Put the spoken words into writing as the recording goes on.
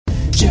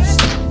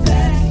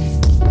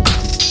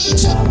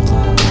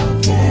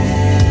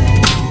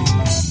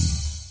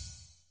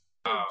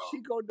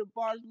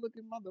Escobar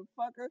DeBarge-looking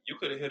motherfucker. You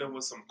could have hit him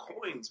with some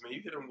coins, man.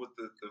 You hit him with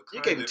the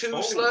You kind gave him that 2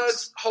 folds.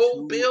 slugs,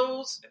 whole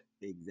bills.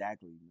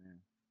 Exactly, man.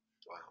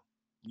 Wow.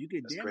 You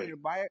could That's damn great. near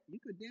buy it. You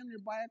could damn near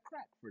buy a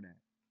crack for that.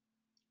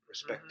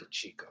 Respect to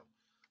Chico.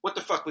 What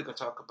the fuck we gonna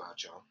talk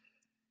about, y'all?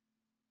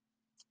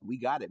 We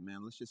got it,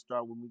 man. Let's just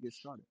start when we get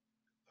started.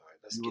 All right,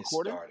 let's You get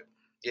recording? started.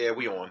 Yeah,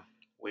 we on.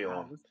 We All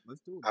on. right, let's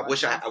do it. I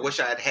wish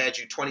I had had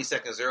you 20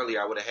 seconds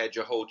earlier. I would have had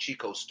your whole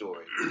Chico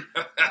story.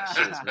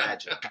 Shit is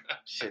magic.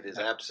 Shit is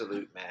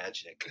absolute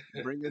magic.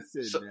 Bring us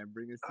in, man.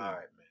 Bring us in. All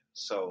right, man.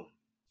 So.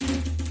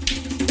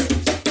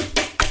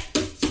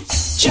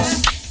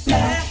 Just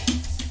Black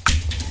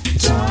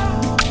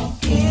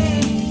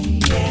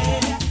Talking,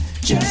 yeah.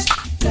 Just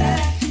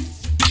Black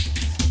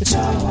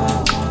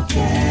Talking.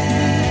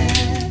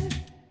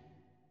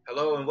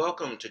 Hello and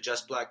welcome to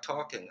Just Black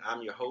Talking.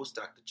 I'm your host,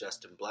 Dr.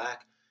 Justin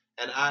Black,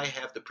 and I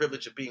have the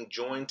privilege of being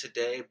joined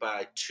today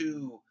by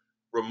 2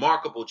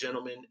 remarkable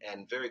gentlemen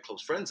and very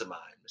close friends of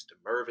mine, Mr.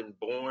 Mervin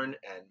Bourne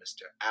and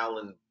Mr.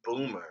 Alan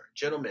Boomer.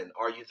 Gentlemen,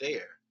 are you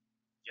there?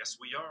 Yes,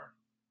 we are.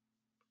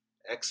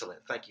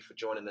 Excellent. Thank you for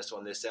joining us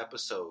on this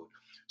episode.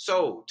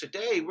 So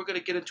today we're going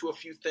to get into a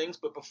few things,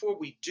 but before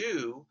we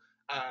do,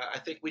 I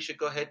think we should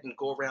go ahead and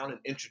go around and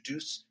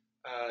introduce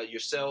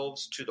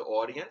yourselves to the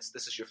audience.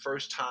 This is your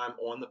first time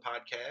on the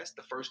podcast,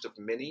 the first of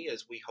many,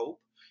 as we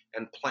hope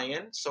and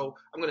plan. So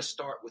I'm going to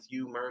start with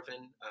you,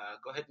 Mervin.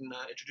 Go ahead and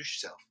introduce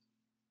yourself.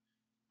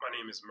 My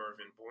name is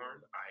Mervin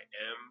Bourne. I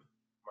am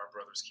my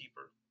brother's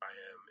keeper. I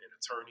am an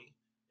attorney,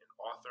 an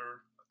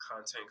author, a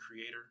content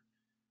creator,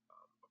 a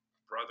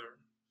brother,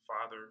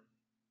 father,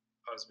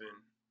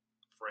 husband,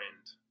 friend,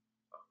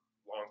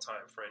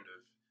 longtime friend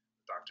of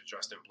Dr.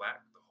 Justin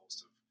Black, the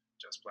host of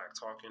Just Black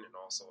Talking, and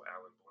also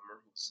Alan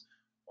Boomer, who's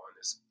on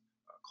this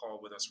call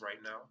with us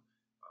right now.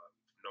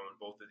 I've known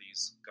both of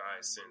these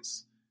guys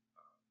since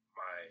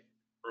my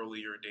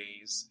earlier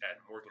days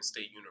at Morgan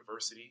State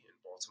University in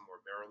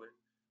Baltimore, Maryland.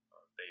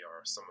 They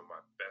are some of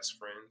my best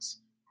friends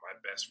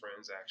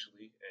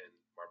actually, and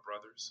my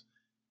brothers.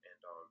 And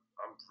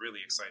I'm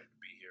really excited to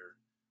be here.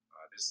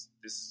 This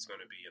is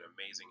going to be an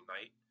amazing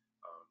night.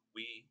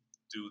 We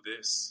do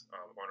this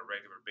on a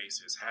regular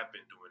basis, have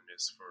been doing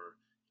this for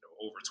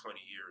over 20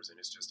 years, and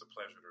it's just a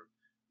pleasure to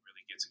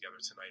really get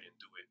together tonight and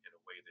do it in a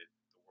way that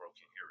the world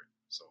can hear it.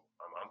 So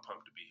I'm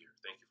pumped to be here.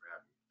 Thank you for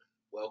having me.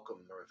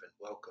 Welcome, Mervin.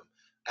 Welcome.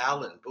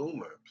 Alan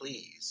Boomer,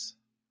 please.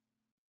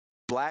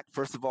 Black,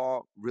 first of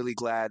all, really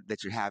glad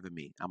that you're having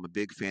me. I'm a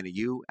big fan of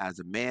you as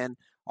a man.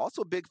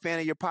 Also a big fan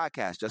of your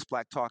podcast, Just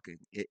Black Talking.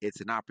 It's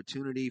an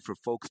opportunity for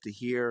folks to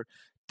hear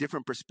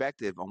different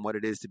perspective on what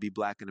it is to be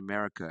Black in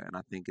America. And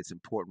I think it's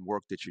important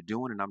work that you're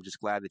doing. And I'm just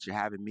glad that you're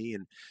having me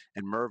and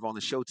Merv on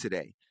the show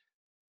today.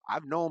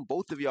 I've known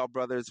both of y'all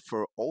brothers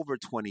for over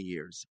 20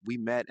 years. We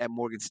met at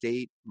Morgan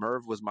State.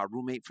 Merv was my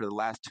roommate for the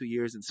last 2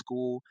 years in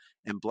school.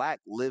 And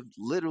Black lived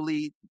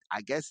literally, I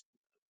guess,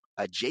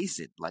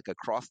 adjacent, like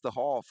across the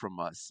hall from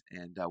us.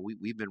 And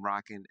we've been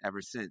rocking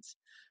ever since.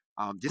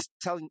 Just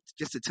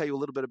to tell you a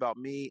little bit about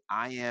me,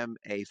 I am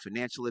a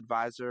financial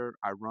advisor.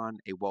 I run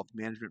a wealth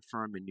management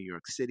firm in New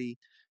York City.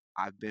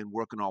 I've been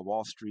working on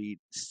Wall Street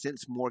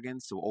since Morgan,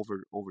 so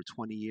over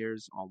 20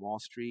 years on Wall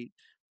Street.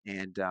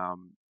 And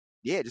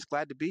just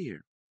glad to be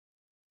here.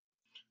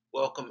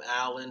 Welcome,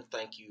 Alan.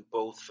 Thank you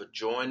both for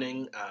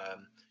joining.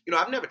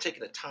 I've never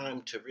taken the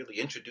time to really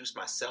introduce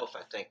myself,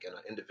 I think, on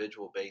an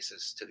individual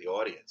basis to the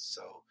audience.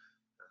 So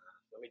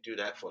let me do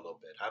that for a little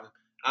bit.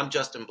 I'm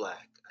Justin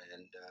Black,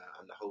 and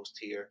I'm the host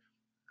here.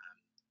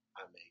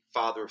 I'm a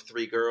father of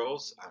 3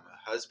 girls. I'm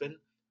a husband,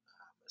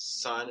 a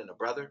son, and a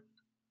brother. And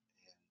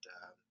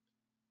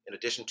in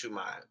addition to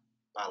my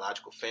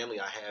biological family,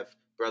 I have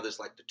brothers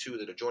like the 2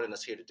 that are joining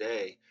us here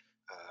today.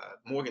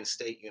 Morgan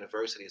State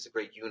University is a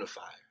great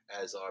unifier,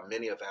 as are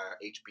many of our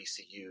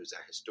HBCUs,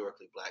 our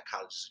historically Black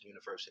colleges and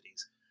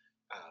universities.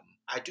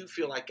 I do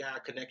feel like our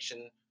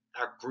connection,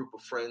 our group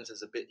of friends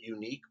is a bit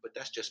unique, but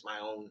that's just my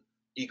own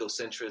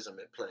egocentrism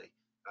at play.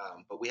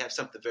 But we have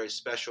something very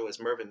special. As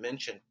Mervin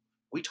mentioned,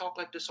 we talk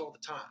like this all the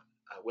time,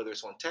 whether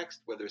it's on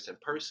text, whether it's in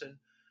person,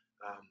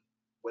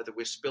 whether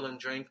we're spilling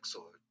drinks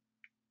or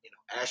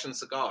ashing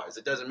cigars.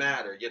 It doesn't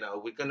matter.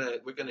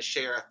 We're gonna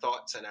share our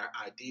thoughts and our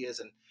ideas,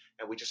 and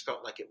we just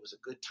felt like it was a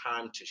good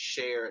time to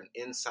share an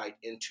insight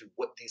into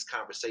what these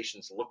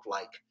conversations look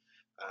like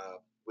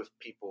with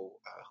people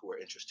who are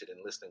interested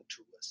in listening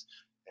to us.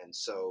 And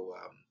so,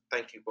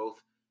 thank you both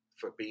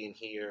for being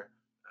here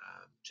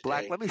today.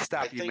 Black, let me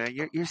stop you, man.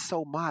 You're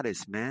so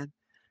modest, man.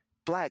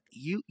 Black,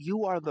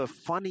 you are the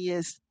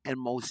funniest and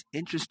most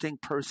interesting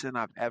person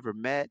I've ever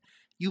met.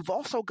 You've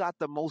also got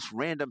the most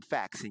random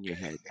facts in your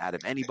head out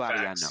of anybody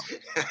I know.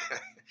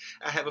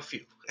 I have a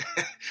few.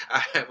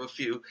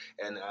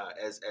 And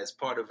as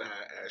part of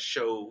our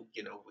show,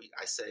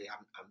 I say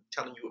I'm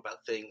telling you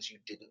about things you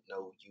didn't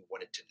know you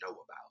wanted to know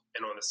about.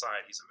 And on the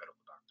side, he's a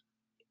medical doctor.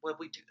 Well,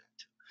 we do that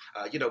too.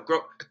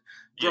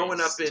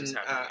 Growing up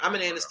I'm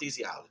an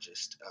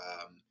anesthesiologist.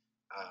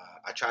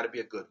 I try to be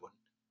a good one.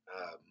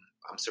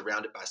 I'm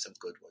surrounded by some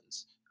good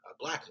ones,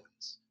 Black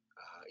ones.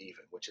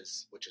 even, which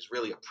is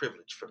really a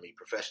privilege for me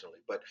professionally.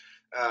 But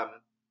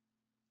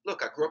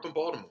look, I grew up in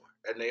Baltimore,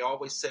 and they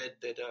always said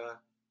that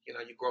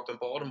you grow up in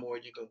Baltimore,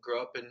 you're gonna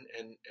grow up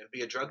and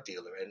be a drug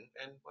dealer,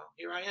 and well,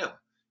 here I am.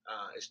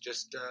 It's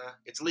just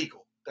it's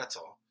legal. That's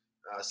all.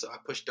 So I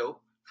push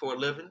dope for a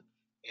living,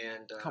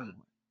 and Come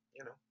on.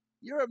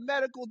 You're a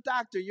medical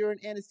doctor. You're an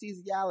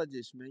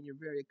anesthesiologist, man. You're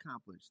very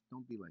accomplished.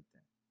 Don't be like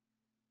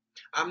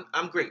that.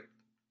 I'm great,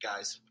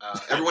 guys.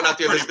 Everyone out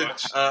there listening,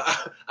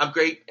 I'm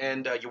great,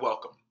 and you're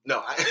welcome.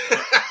 No,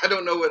 I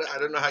don't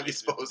know how you're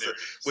supposed to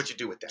what you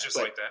do with that. Just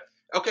like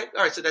that. Okay,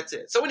 all right. So that's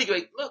it. So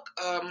anyway, look,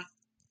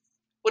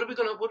 what are we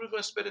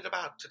gonna spit it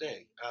about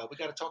today? We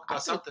got to talk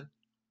about something.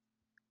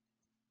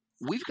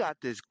 We've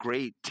got this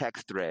great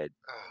text thread.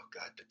 Oh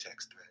God, the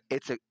text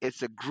thread.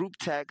 It's a group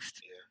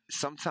text. Yeah.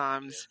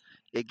 Sometimes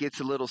it gets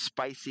a little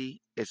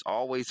spicy. It's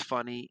always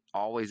funny,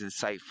 always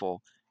insightful,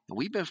 and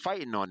we've been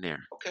fighting on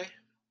there. Okay.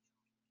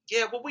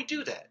 Yeah, well, we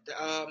do that.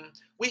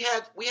 We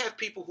have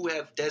people who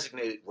have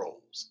designated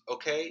roles.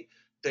 Okay,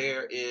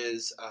 there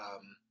is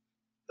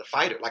the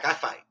fighter. Like I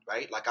fight,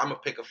 right? Like I'm gonna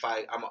pick a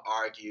fight. I'm gonna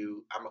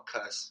argue. I'm gonna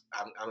cuss.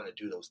 I'm gonna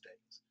do those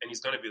things. And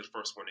he's gonna be the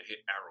first one to hit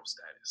arrow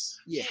status.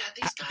 Yeah,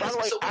 these guys. By the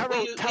way, so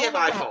we have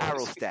iPhones.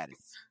 arrow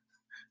status.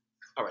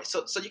 All right,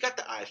 so you got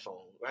the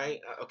iPhone,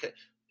 right? Okay.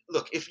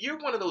 Look, if you're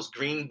one of those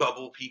green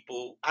bubble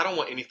people, I don't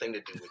want anything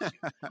to do with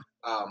you.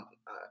 All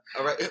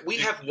right, we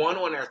have one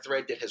on our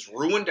thread that has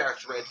ruined our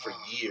thread for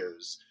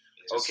years.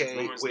 Okay,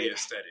 ruins the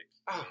aesthetic.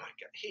 Oh my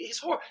God, he's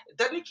horrible.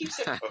 Doesn't he keep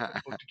saying, "I'm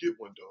about to get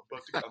one, though.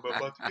 I'm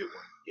about to get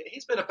one." Yeah,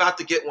 he's been about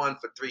to get one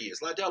for 3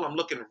 years. Lydell, I'm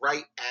looking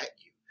right at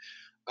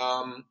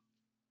you.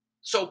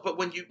 So, but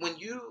when you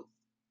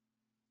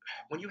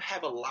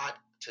have a lot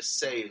to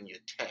say in your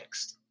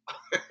text.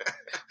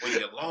 When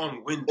you're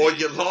long-winded. Or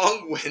your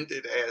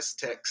long-winded ass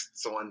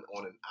texts on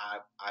an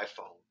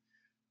iPhone,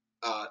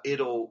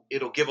 it'll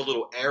give a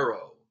little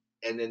arrow,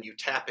 and then you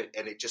tap it,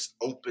 and it just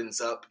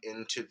opens up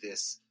into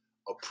this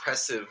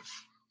oppressive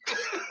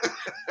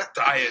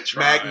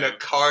diatribe, Magna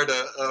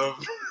Carta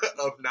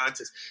of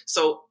nonsense.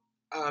 So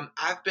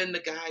I've been the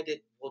guy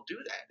that will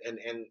do that,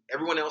 and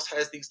everyone else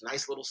has these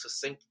nice little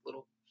succinct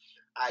little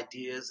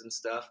ideas and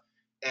stuff,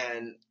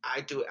 and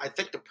I do it. I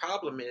think the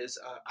problem is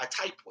I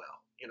type well.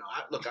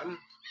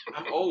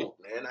 I'm old,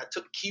 man. I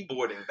took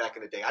keyboarding back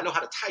in the day. I know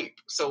how to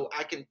type, so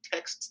I can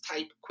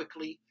type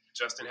quickly.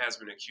 Justin has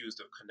been accused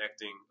of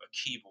connecting a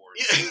keyboard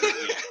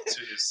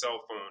to his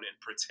cell phone and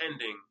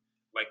pretending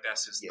like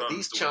that's his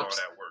thumbs doing all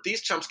that work.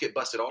 These chumps get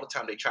busted all the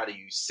time. They try to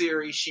use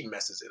Siri. She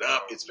messes it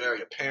up. It's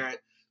very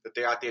apparent that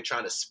they're out there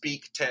trying to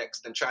speak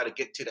text and try to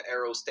get to the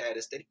arrow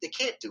status. They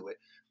can't do it.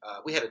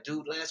 We had a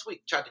dude last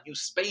week tried to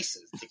use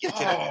spaces to get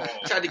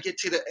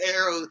to the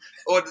arrow,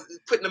 or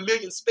putting 1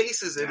 million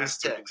spaces in his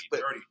text. But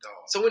dirty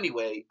dog. So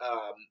anyway,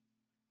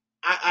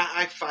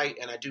 I fight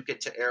and I do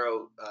get to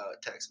arrow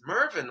text.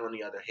 Mervin, on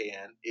the other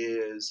hand,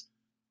 is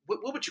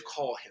what would you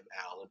call him,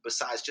 Alan?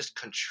 Besides just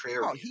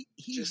contrarian,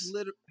 he's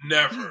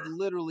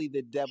literally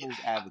the devil's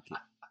advocate.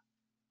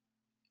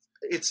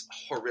 It's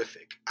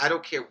horrific. I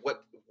don't care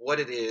what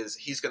it is.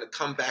 He's going to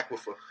come back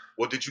with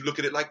well, did you look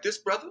at it like this,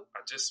 brother? I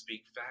just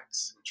speak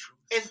facts and truth.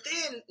 And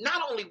then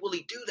not only will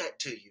he do that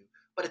to you,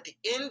 but at the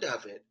end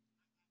of it,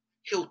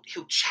 he'll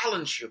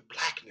challenge your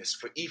blackness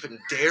for even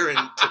daring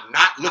to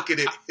not look at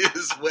it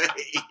his way.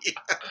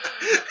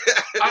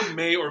 I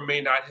may or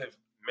may not have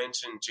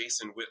mentioned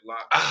Jason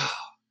Whitlock.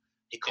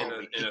 He called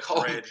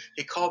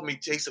me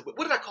Jason. What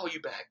did I call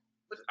you back?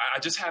 I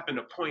just happened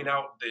to point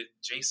out that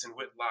Jason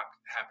Whitlock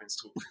happens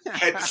to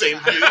had the same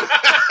view.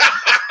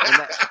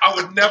 I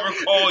would never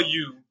call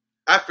you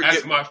I forget,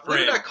 as my friend. What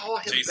did I call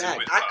him Jason back?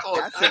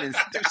 Whitlock.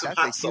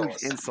 That's a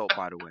huge insult,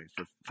 by the way,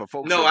 for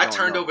folks. No, I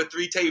turned know. over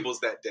 3 tables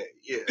that day.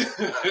 Yeah,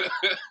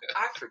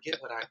 I forget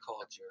what I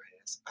called your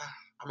ass.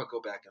 I'm gonna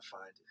go back and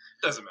find it.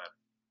 Doesn't matter.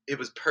 It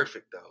was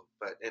perfect though.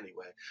 But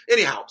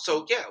anyhow,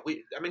 so yeah,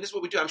 this is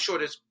what we do. I'm sure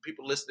there's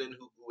people listening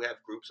who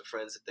have groups of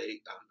friends that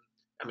they.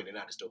 They're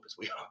not as dope as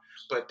we are,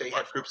 but they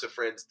have groups of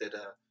friends that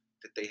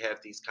they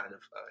have these kind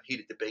of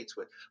heated debates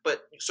with.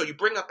 But so you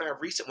bring up our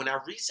recent one.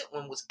 Our recent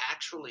one was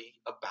actually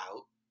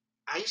about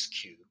Ice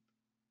Cube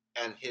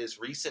and his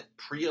recent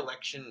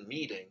pre-election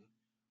meeting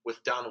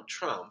with Donald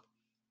Trump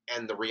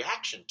and the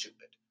reaction to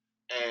it.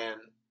 And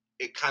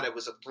it kind of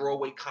was a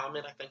throwaway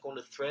comment, I think, on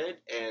the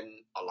thread.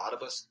 And a lot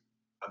of us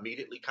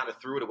immediately kind of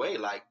threw it away,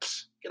 like,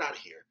 get out of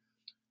here.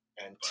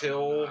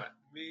 Until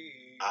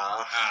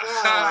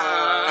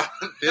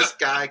this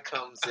guy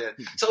comes in.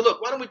 So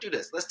look, why don't we do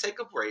this? Let's take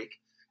a break.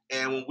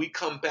 And when we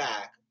come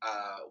back,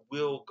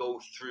 we'll go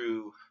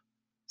through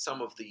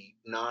some of the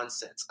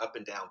nonsense up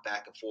and down,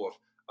 back and forth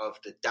of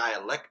the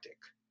dialectic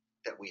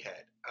that we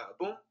had.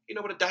 Boom. You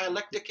know what a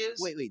dialectic is?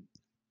 Wait.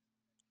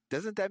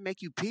 Doesn't that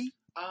make you pee?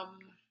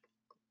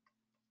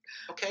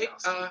 Okay.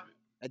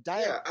 A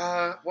diet.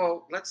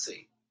 Well, let's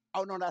see.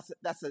 Oh no,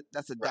 that's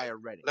a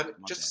diuretic. Let me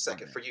just a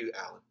second for you,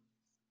 Alan.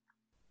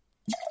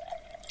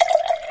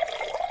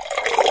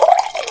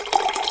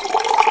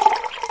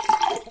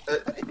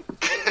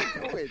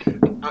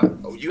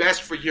 You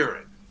asked for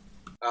urine.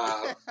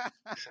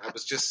 I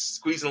was just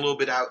squeezing a little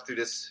bit out through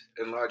this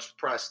enlarged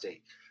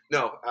prostate.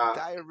 No,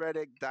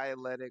 Diuretic,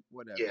 dialectic,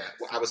 whatever. yeah,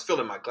 well, I was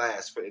filling my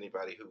glass for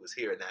anybody who was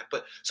hearing that.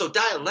 But so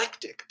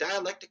dialectic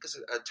is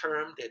a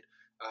term that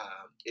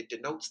it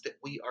denotes that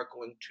we are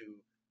going to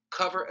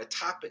cover a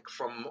topic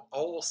from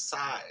all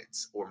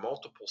sides or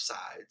multiple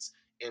sides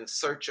in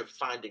search of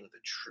finding the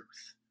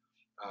truth.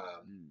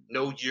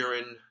 No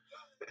urine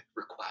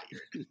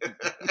required.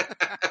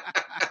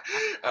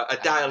 A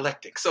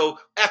dialectic. So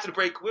after the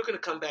break, we're going to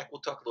come back.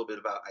 We'll talk a little bit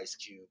about Ice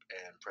Cube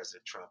and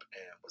President Trump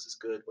and was this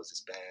good, was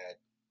this bad?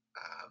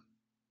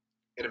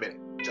 In a minute.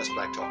 Just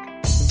Black Talking.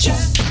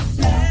 Just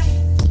black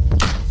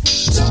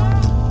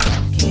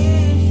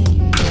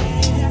talking,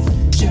 yeah.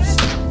 Just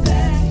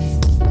black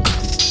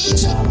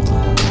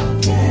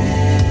talking.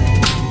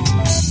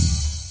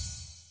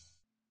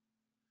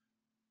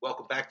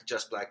 Welcome back to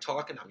Just Black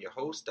Talking. I'm your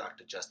host,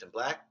 Dr. Justin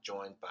Black,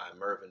 joined by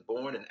Mervin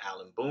Bourne and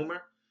Alan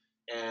Boomer.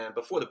 And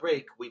before the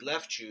break, we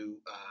left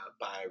you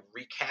by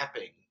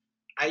recapping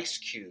Ice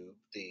Cube,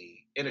 the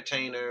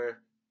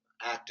entertainer,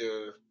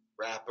 actor,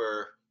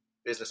 rapper,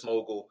 business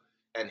mogul,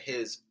 and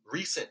his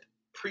recent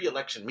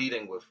pre-election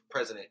meeting with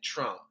President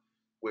Trump,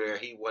 where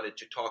he wanted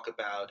to talk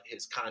about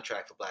his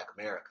contract for Black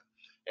America.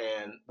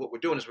 And what we're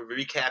doing is we're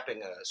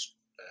recapping a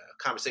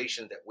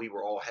conversation that we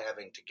were all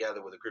having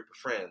together with a group of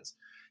friends.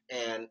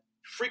 And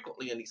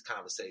frequently in these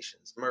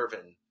conversations,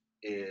 Mervin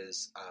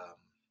is,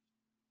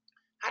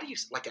 how do you,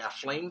 like a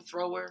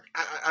flamethrower?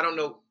 I don't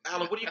know.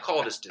 Alan, what do you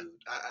call this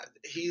dude?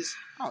 He's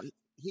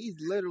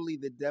literally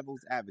the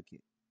devil's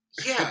advocate.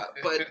 Yeah,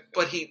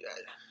 but he,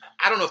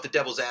 I don't know if the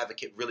devil's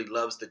advocate really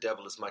loves the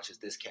devil as much as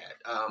this cat.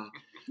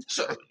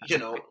 So,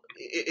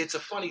 it's a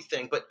funny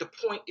thing, but the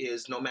point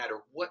is, no matter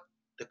what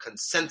the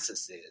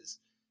consensus is,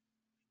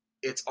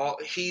 it's all,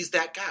 he's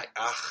that guy.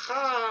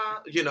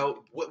 Aha,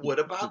 what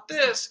about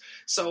this?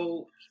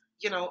 So,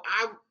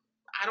 I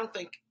don't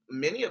think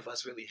many of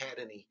us really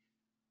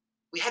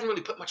we hadn't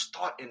really put much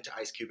thought into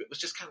Ice Cube. It was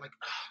just kind of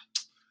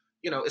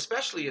like,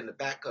 especially in the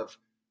back of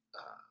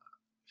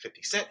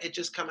 50 Cent had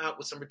just come out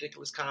with some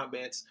ridiculous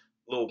comments.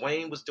 Lil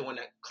Wayne was doing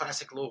that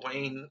classic Lil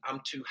Wayne,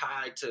 I'm too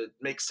high to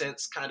make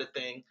sense kind of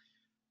thing.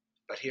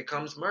 But here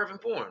comes Mervin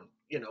Bourne,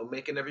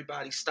 making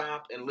everybody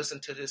stop and listen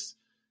to this.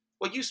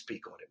 Well, you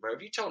speak on it,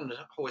 Merv. You tell them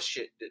the horse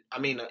shit.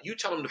 You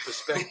tell them the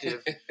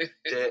perspective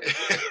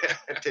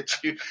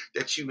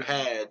that you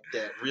had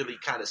that really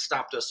kind of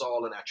stopped us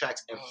all in our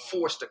tracks and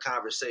forced a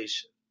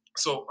conversation.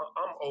 So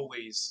I'm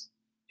always,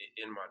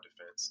 in my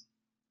defense,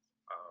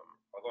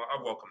 although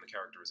I welcome the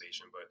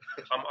characterization, but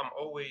I'm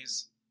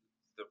always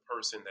the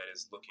person that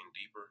is looking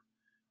deeper.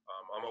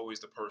 I'm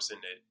always the person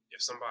that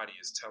if somebody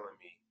is telling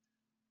me,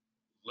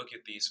 look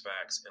at these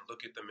facts and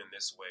look at them in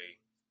this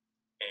way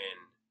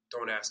and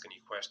don't ask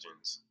any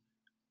questions,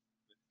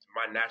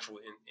 my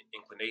natural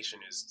inclination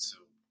is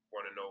to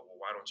want to know, well,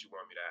 why don't you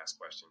want me to ask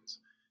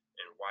questions?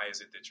 And why is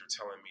it that you're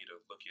telling me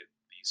to look at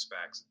these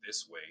facts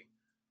this way?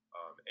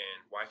 And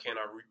why can't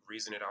I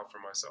reason it out for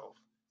myself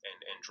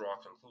and draw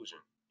a conclusion?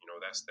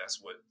 That's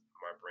what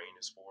my brain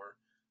is for.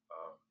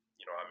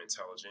 I'm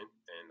intelligent,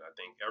 and I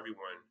think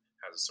everyone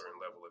has a certain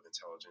level of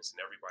intelligence,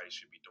 and everybody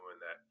should be doing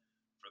that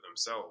for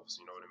themselves.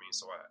 You know what I mean?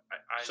 So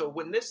So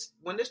when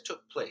this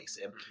took place,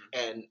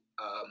 and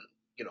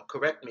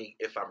correct me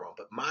if I'm wrong,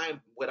 but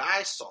what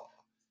I saw,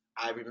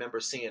 I remember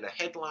seeing a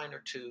headline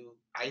or two,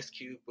 Ice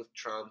Cube with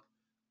Trump.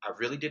 I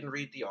really didn't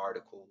read the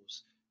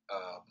articles.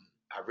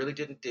 I really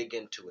didn't dig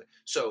into it.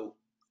 So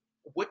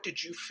what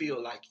did you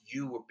feel like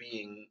you were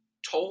being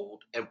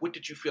told, and what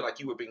did you feel like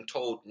you were being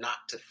told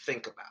not to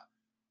think about?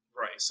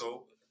 Right.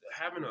 So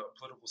having a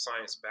political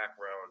science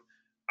background,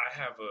 I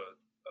have a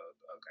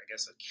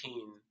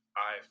keen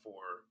eye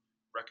for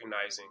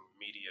recognizing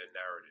media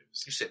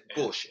narratives. You said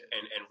bullshit.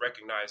 And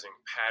recognizing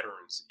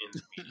patterns in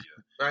the media.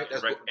 Right?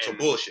 That's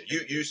bullshit.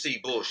 You see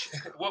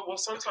bullshit. Well,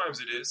 sometimes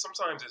it is.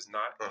 Sometimes it's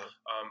not.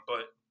 Uh-huh.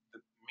 But the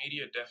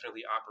media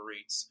definitely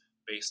operates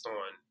based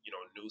on,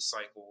 news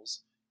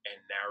cycles and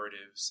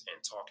narratives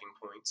and talking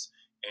points.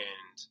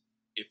 And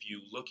if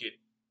you look at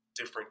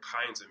different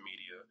kinds of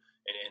media,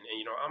 and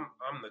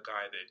I'm the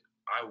guy that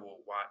I will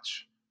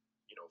watch,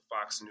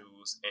 Fox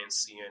News and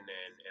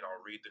CNN, and I'll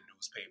read the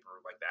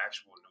newspaper, like the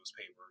actual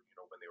newspaper,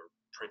 when they were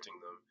printing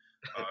them,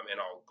 and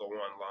I'll go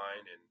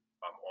online and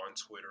I'm on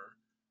Twitter,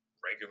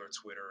 regular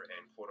Twitter,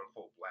 and quote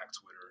unquote Black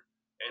Twitter,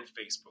 and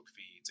Facebook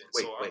feeds. And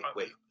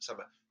wait.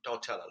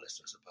 Don't tell our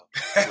listeners about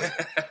Twitter.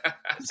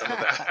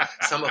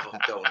 Some of them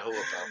don't know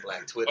about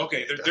Black Twitter.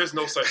 Okay, there's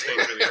no such thing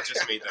really. I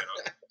just made that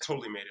up.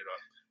 Totally made it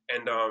up.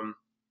 And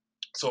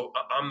so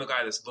I'm the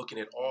guy that's looking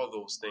at all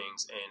those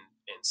things and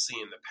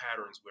seeing the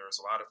patterns, whereas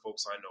a lot of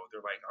folks I know,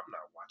 they're like, I'm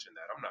not watching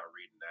that. I'm not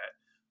reading that.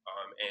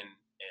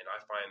 And I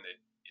find that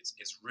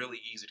it's really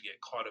easy to get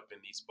caught up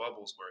in these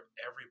bubbles where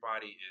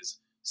everybody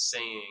is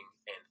saying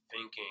and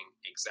thinking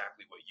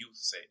exactly what you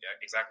say,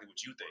 exactly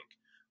what you think.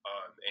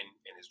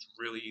 And it's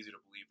really easy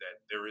to believe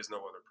that there is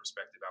no other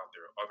perspective out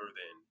there other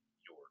than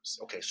yours.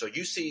 Okay, so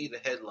you see the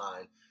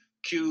headline,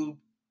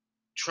 Cube,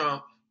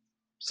 Trump,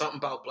 something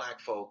about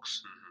black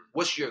folks. Mhm.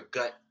 What's your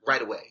gut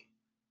right away?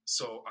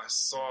 So I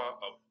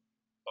saw a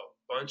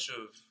bunch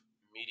of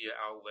media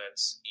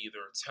outlets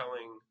either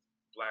telling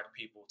black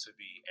people to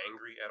be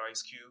angry at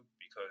Ice Cube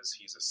because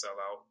he's a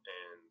sellout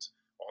and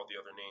all the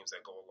other names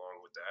that go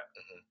along with that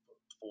Mhm.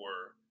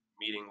 for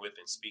meeting with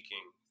and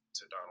speaking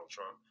to Donald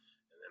Trump.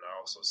 And then I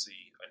also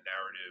see a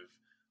narrative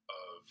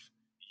of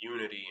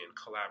unity and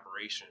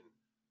collaboration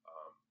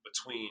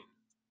between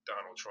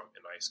Donald Trump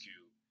and Ice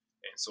Cube.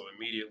 And so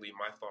immediately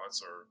my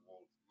thoughts are,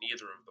 well,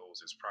 neither of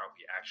those is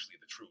probably actually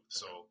the truth.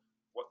 So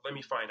let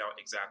me find out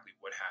exactly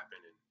what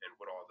happened and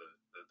what all the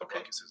Okay.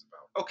 ruckus is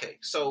about. Okay,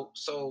 so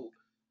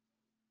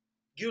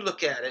you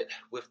look at it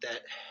with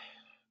that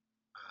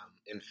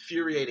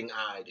infuriating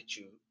eye that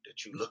you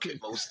look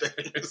at most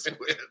things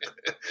with,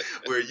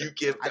 where you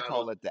give I Donald.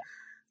 call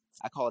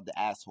it the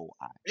asshole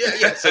eye.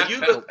 Yeah. So you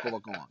look,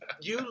 Go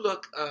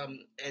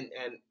on.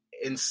 and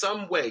in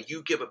some way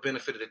you give a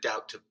benefit of the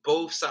doubt to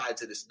both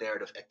sides of this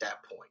narrative at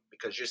that point,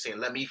 because you're saying,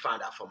 let me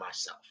find out for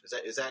myself.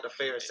 Is that a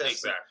fair assessment?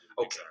 Exactly.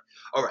 Okay. Exactly.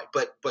 All right,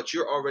 but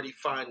you're already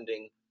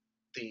finding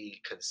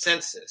the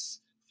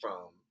consensus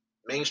from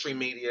mainstream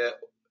media,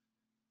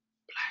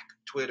 black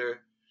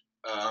Twitter,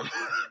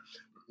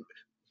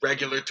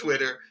 regular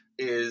Twitter,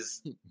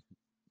 is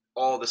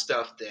all the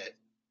stuff that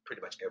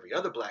pretty much every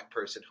other black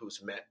person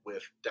who's met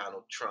with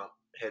Donald Trump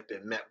had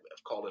been met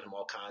with, calling him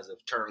all kinds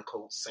of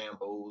turncoats,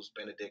 Sambos,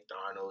 Benedict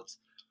Arnolds,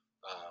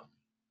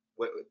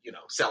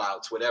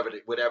 sellouts,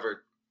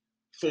 whatever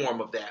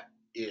form of that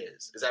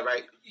is. Is that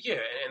right?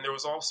 Yeah, and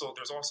there's also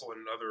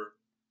another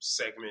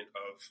segment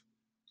of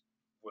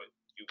what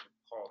you could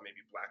call maybe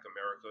Black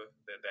America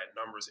that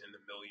numbers in the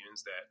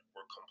millions that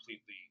were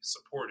completely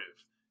supportive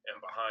and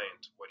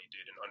behind what he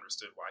did and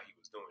understood why he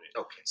was doing it.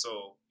 Okay.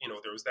 So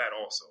there was that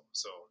also.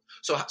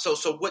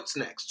 So what's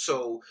next?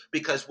 So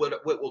because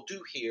what we'll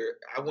do here,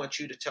 I want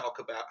you to talk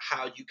about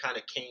how you kind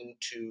of came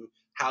to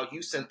how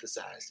you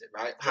synthesized it,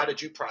 right? How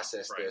did you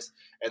process this?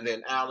 And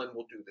then Alan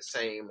will do the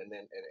same, and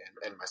then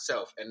and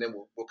myself, and then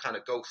we'll kind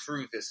of go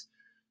through this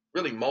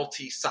really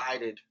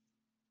multi-sided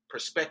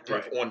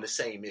perspective on the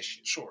same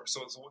issue. Sure.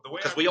 So the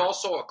way, because we all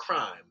saw a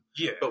crime,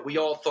 yeah, but we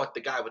all thought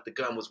the guy with the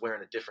gun was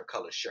wearing a different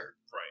color shirt.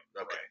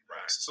 Right. Okay.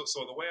 Right. So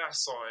the way I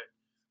saw it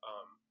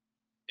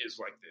is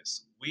like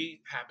this: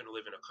 we happen to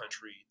live in a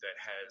country that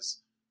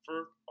has,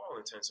 for all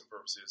intents and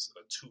purposes,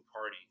 a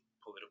two-party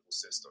political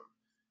system.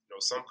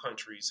 Some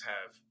countries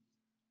have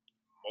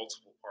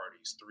multiple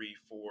parties, 3,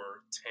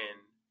 4, 10,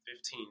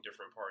 15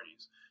 different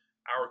parties.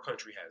 Our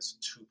country has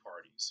two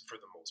parties for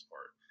the most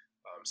part.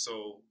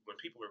 So when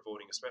people are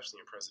voting,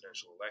 especially in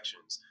presidential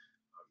elections,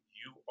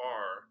 you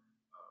are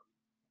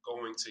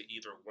going to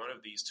either one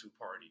of these two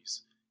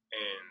parties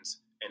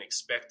and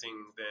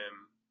expecting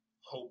them,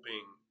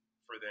 hoping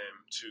for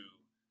them to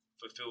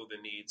fulfill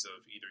the needs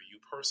of either you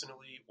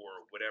personally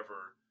or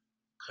whatever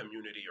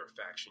community or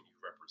faction you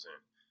represent.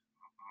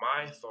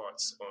 My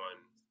thoughts on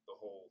the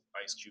whole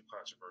Ice Cube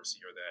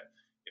controversy are that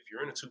if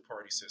you're in a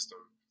two-party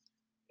system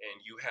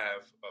and you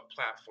have a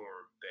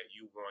platform that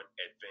you want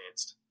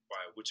advanced by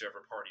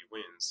whichever party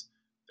wins,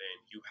 then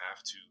you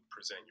have to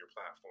present your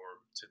platform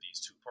to these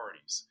two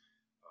parties.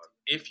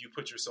 If you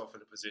put yourself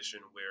in a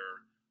position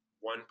where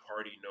one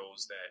party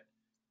knows that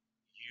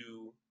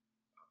you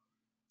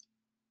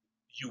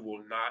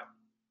will not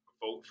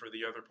vote for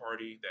the other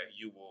party, that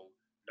you will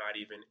not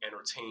even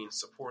entertain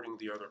supporting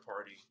the other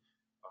party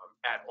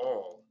at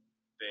all,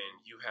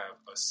 then you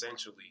have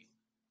essentially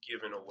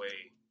given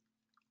away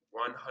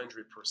 100%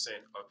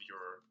 of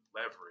your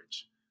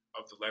leverage,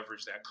 of the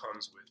leverage that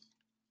comes with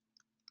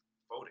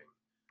voting.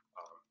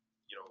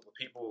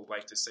 People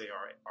like to say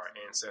our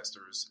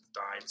ancestors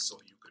died so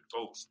you could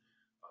vote.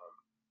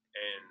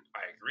 And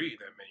I agree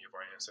that many of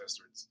our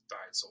ancestors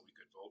died so we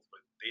could vote, but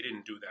they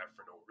didn't do that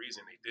for no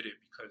reason. They did it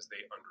because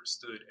they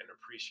understood and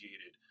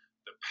appreciated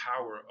the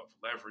power of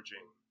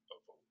leveraging a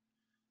vote.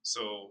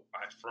 So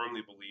I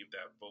firmly believe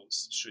that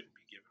votes shouldn't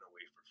be given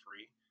away for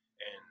free.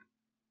 And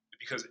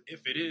because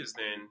if it is,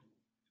 then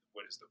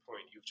what is the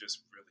point? You're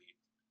just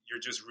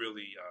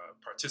really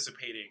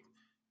participating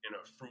in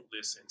a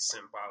fruitless and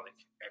symbolic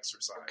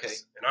exercise. Okay.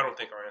 And I don't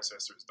think our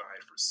ancestors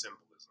died for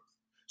symbolism.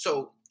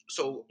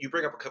 So you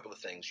bring up a couple of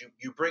things.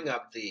 You bring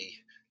up the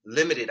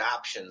limited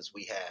options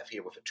we have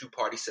here with a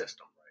two-party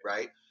system,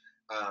 right?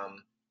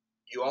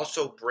 You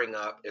also bring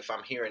up, if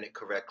I'm hearing it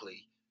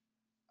correctly,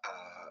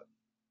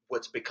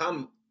 what's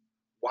become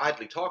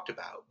widely talked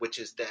about, which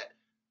is that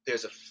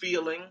there's a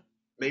feeling,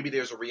 maybe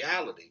there's a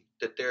reality,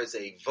 that there's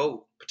a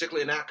vote,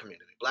 particularly in our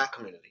community, black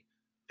community,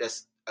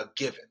 that's a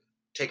given,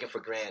 taken for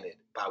granted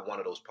by one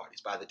of those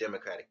parties, by the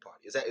Democratic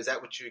Party. Is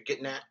that what you're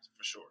getting at?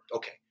 For sure.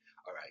 Okay.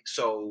 All right.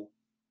 So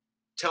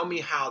tell me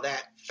how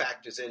that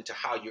factors into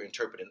how you're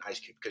interpreting Ice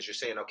Cube, because you're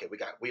saying, okay,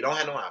 we don't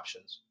have no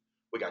options.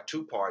 We got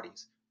two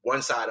parties.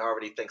 One side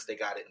already thinks they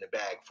got it in the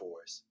bag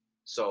for us.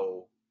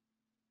 So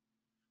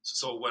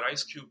what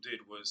Ice Cube did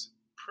was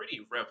pretty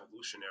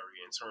revolutionary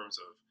in terms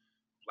of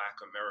Black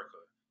America,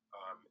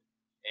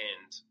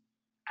 and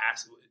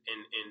asked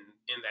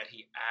in that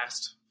he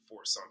asked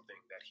for something,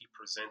 that he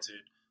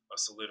presented a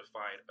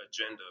solidified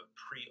agenda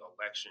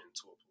pre-election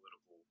to a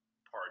political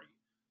party.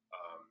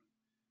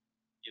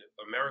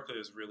 America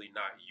is really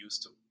not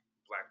used to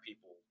Black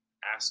people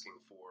asking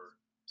for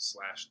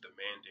 /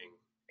 demanding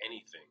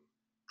anything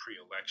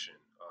pre-election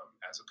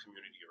as a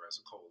community or as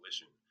a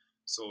coalition.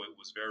 So it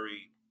was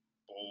very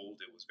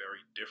bold. It was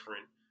very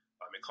different.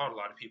 It caught a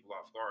lot of people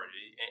off guard.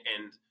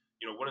 And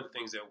one of the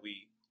things that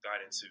we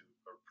got into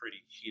a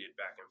pretty heated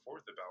back and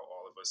forth about,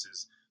 all of us,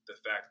 is the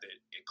fact that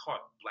it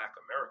caught Black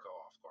America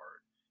off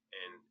guard.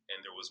 And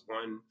there was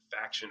one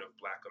faction of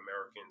Black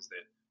Americans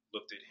that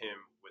looked at him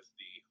with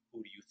the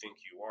 "who do you think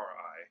you are"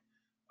 eye,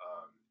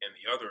 and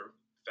the other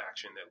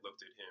faction that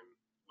looked at him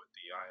with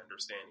the "I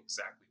understand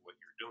exactly what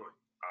you're doing"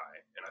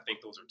 eye. And I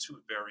think those are two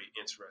very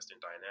interesting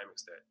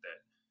dynamics that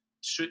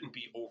shouldn't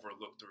be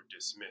overlooked or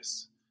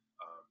dismissed,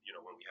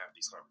 when we have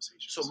these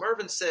conversations. So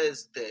Mervin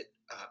says that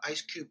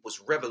Ice Cube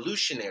was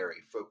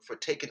revolutionary for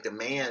taking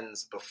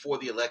demands before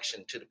the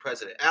election to the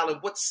president. Alan,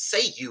 what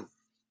say you?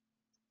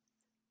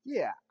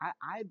 Yeah,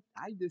 I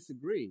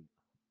disagree.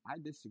 I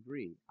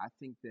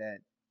think that,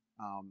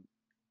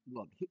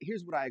 look,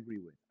 here's what I agree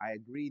with. I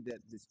agree that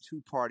this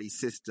two-party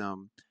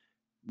system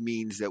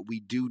means that we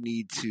do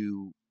need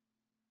to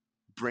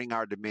bring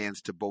our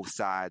demands to both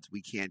sides.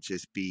 We can't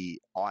just be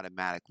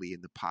automatically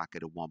in the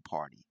pocket of one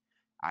party.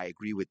 I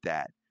agree with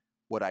that.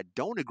 What I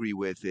don't agree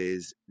with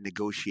is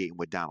negotiating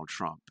with Donald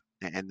Trump.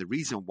 And the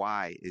reason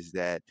why is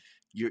that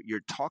you're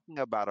talking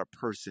about a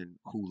person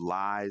who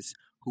lies,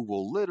 who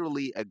will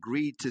literally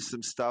agree to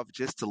some stuff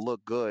just to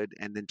look good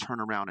and then turn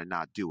around and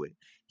not do it.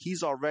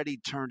 He's already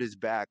turned his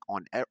back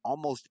on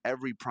almost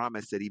every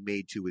promise that he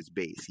made to his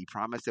base. He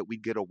promised that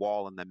we'd get a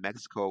wall and that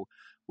Mexico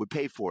would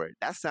pay for it.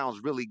 That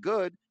sounds really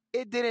good.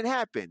 It didn't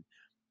happen.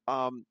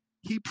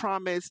 He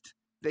promised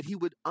that he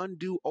would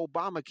undo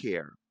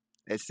Obamacare.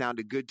 It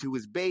sounded good to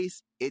his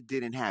base. It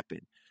didn't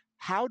happen.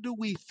 How do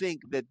we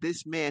think that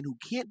this man who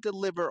can't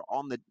deliver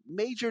on the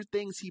major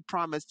things he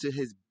promised to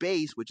his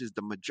base, which is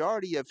the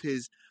majority of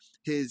his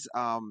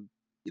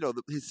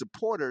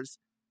supporters,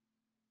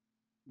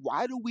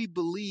 why do we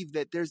believe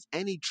that there's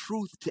any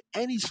truth to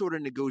any sort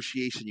of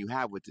negotiation you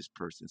have with this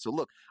person? So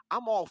look,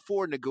 I'm all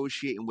for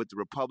negotiating with the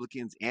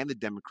Republicans and the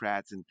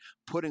Democrats and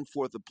putting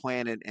forth a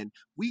plan. And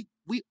we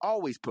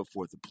always put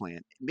forth a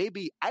plan.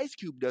 Maybe Ice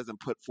Cube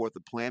doesn't put forth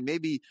a plan.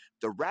 Maybe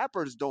the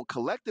rappers don't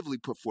collectively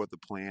put forth a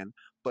plan.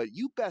 But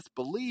you best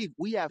believe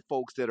we have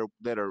folks that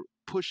are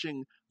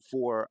pushing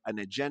for an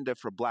agenda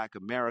for Black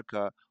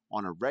America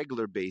on a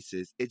regular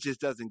basis. It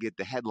just doesn't get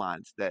the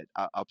headlines that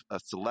a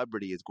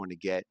celebrity is going to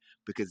get,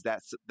 because the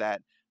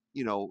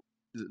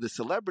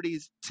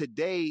celebrities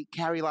today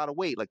carry a lot of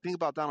weight. Like, think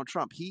about Donald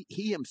Trump. He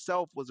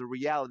himself was a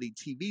reality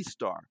TV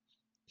star.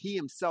 He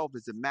himself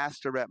is a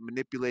master at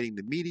manipulating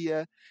the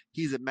media.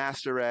 He's a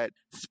master at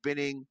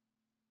spinning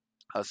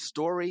a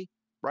story,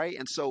 right?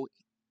 And so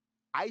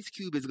Ice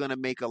Cube is going to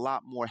make a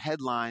lot more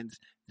headlines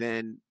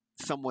than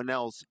someone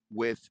else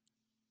with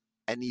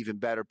an even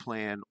better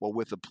plan or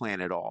with a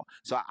plan at all.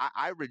 So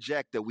I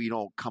reject that we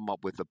don't come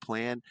up with a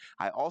plan.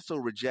 I also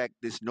reject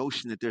this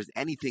notion that there's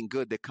anything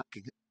good that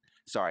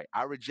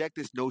I reject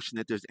this notion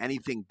that there's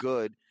anything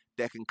good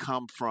that can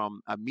come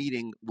from a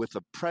meeting with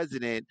a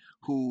president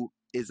who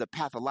is a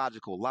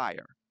pathological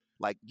liar.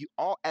 Like,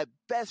 at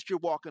best you're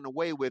walking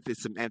away with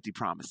is some empty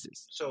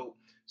promises. So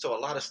a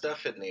lot of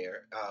stuff in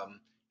there,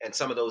 and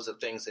some of those are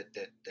things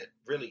that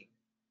really,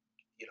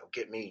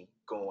 get me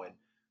going.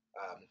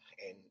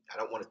 And I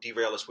don't want to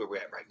derail us where we're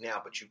at right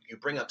now, but you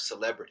bring up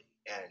celebrity,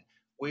 and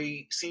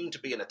we seem to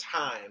be in a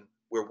time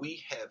where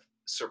we have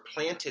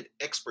supplanted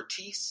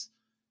expertise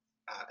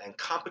and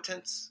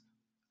competence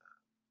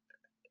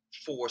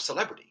for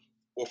celebrity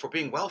or for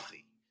being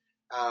wealthy.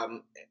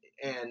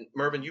 And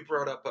Mervin, you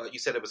brought up, you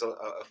said it was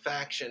a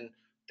faction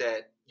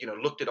that,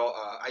 looked at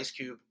Ice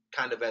Cube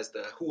kind of as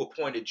the "who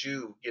appointed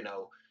you,"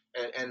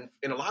 and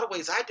in a lot of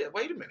ways I did.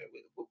 Wait a minute,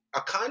 a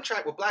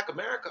contract with Black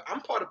America.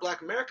 I'm part of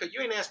Black America.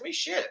 You ain't asked me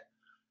shit.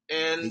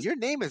 And your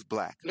name is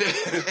Black. But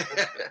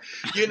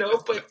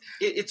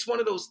it's one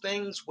of those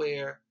things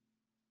where,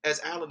 as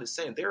Alan is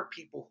saying, there are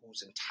people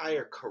whose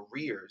entire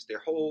careers, their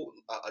whole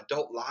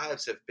adult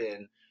lives have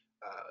been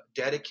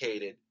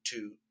dedicated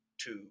to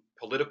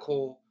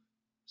political,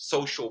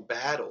 social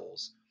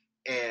battles.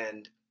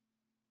 And,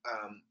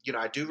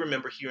 I do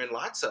remember hearing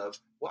lots of,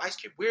 "Well, Ice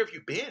Cube, where have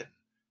you been?"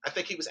 I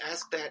think he was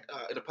asked that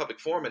in a public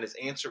forum, and his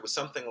answer was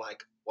something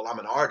like, "Well, I'm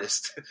an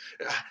artist.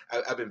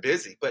 I've been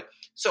busy." But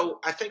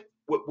so I think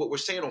what we're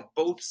saying on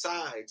both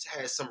sides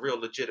has some real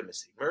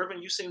legitimacy.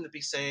 Mervin, you seem to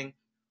be saying,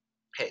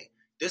 "Hey,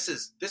 this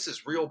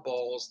is real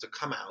balls to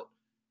come out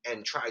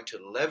and try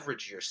to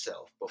leverage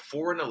yourself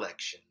before an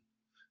election,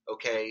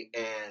 okay,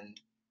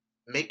 and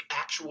make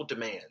actual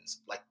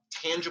demands, like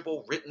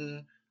tangible,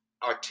 written,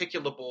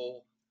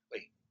 articulable."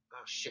 Wait,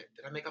 oh shit,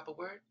 did I make up a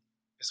word?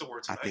 It's a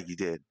word tonight. I think you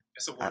did.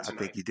 It's a I word tonight.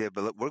 think you did,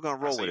 but look, we're gonna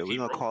I roll say with it. We're keep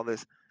gonna call rolling.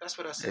 this. That's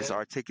what I said. It's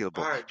articulable.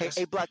 All right,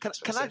 Hey, Black, that's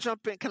what can I I said.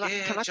 jump in? Can I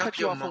jump cut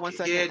you your off for one monkey.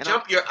 second? Yeah, And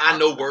jump your I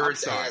know I'm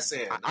words sorry. ass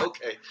in. I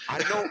Okay.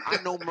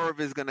 know Merv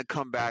is gonna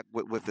come back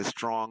with a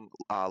strong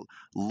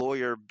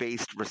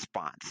lawyer-based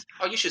response.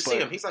 Oh, you should see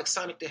But- him. He's like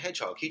Sonic the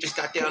Hedgehog. He just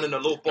got down in a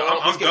little No,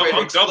 ball. I'm He's getting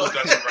ready to double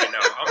explode. dutching right now.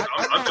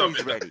 I I'm know he's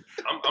jumping. ready.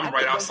 I'm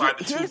right But outside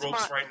the two here's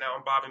ropes my- right now.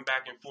 I'm bobbing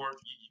back and forth.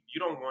 You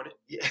don't want it.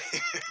 Yeah.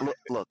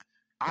 Look,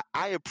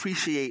 I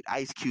appreciate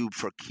Ice Cube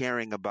for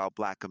caring about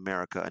Black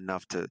America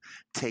enough to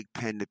take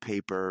pen to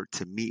paper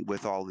to meet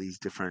with all these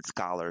different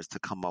scholars to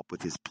come up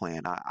with his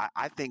plan.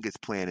 I think his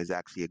plan is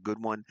actually a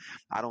good one.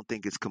 I don't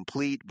think it's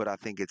complete, but I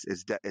think it's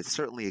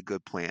certainly a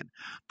good plan.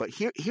 But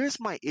here's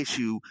my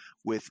issue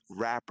with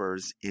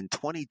rappers in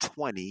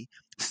 2020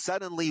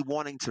 suddenly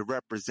wanting to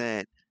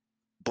represent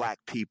Black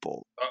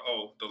people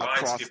The line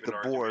across skipping the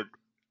argument. board.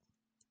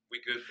 We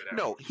good for that.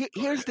 No, one. Go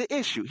here's ahead. the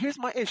issue. Here's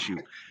my issue.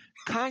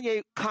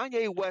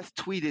 Kanye West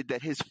tweeted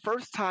that his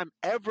first time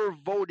ever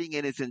voting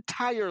in his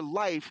entire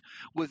life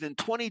was in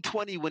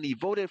 2020 when he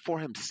voted for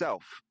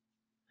himself.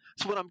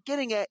 So what I'm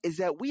getting at is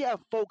that we have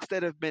folks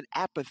that have been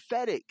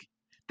apathetic,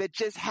 that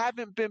just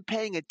haven't been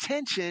paying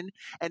attention,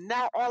 and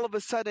now all of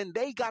a sudden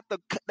they got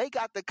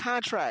the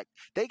contract.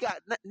 They got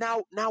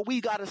now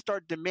we got to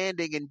start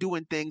demanding and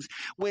doing things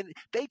when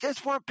they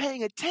just weren't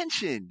paying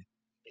attention.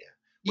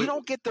 You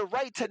don't get the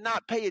right to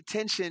not pay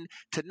attention,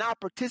 to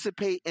not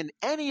participate in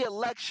any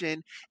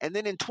election, and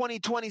then in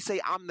 2020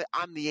 say I'm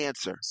the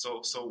answer.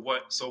 So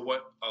what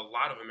a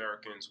lot of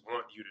Americans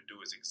want you to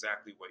do is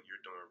exactly what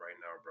you're doing right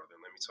now, brother.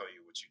 And let me tell you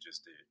what you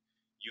just did.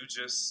 You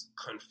just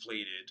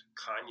conflated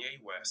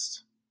Kanye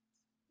West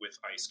with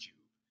Ice Cube,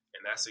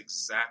 and that's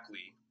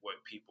exactly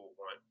what people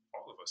want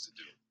all of us to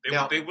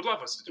do. They would love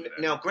us to do that.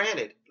 Now,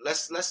 granted,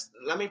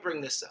 let me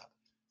bring this up.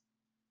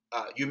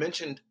 You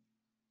mentioned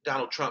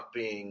Donald Trump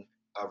being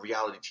a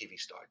reality TV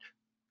star.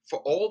 For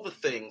all the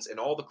things and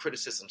all the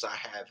criticisms I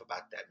have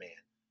about that man,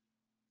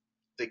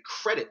 the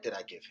credit that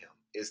I give him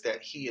is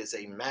that he is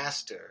a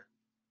master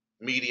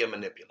media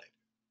manipulator.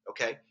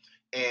 Okay?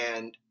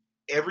 And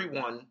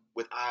everyone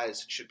with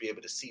eyes should be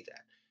able to see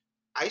that.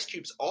 Ice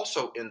Cube's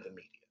also in the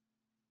media.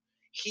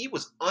 He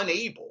was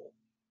unable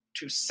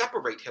to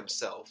separate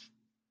himself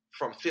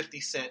from 50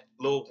 Cent,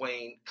 Lil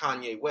Wayne,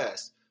 Kanye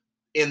West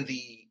in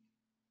the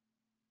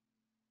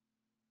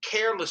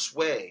careless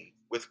way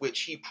with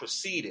which he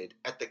proceeded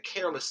at the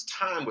careless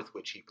time with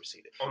which he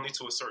proceeded. Only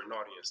to a certain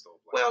audience, though.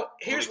 Black. Well,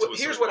 here's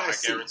what I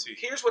see. Guarantee.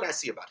 Here's what I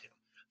see about him.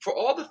 For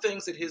all the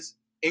things that his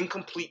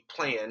incomplete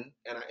plan,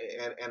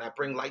 and I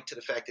bring light to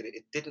the fact that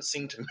it didn't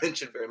seem to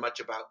mention very much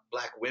about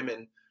Black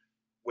women,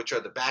 which are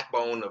the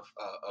backbone of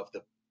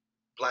the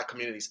Black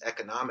community's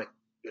economic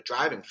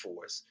driving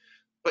force.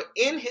 But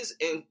in his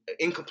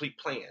incomplete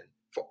plan,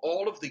 for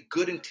all of the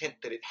good intent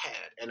that it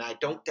had, and I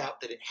don't doubt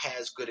that it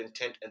has good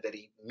intent and that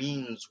he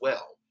means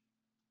well,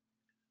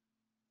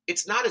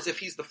 it's not as if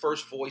he's the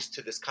first voice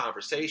to this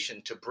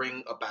conversation to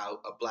bring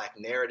about a Black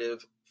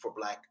narrative for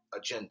Black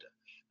agenda,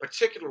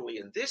 particularly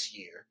in this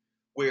year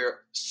where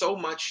so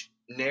much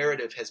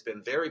narrative has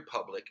been very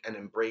public and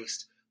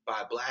embraced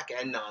by Black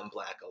and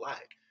non-Black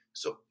alike.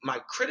 So my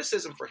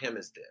criticism for him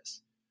is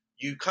this.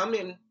 You come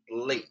in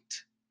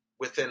late,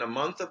 within a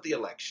month of the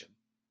election.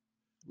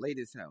 Late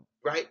as hell.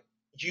 Right?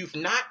 You've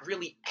not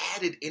really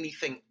added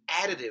anything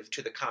additive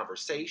to the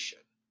conversation.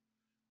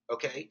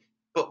 Okay?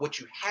 But what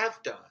you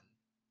have done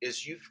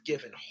is you've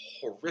given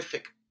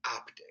horrific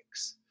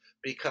optics,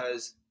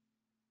 because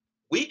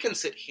we can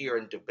sit here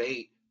and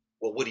debate,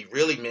 well, what he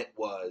really meant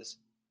was,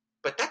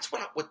 but that's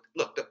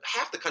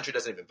half the country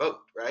doesn't even vote,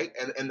 right?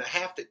 And the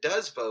half that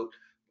does vote,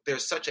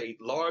 there's such a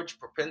large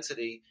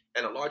propensity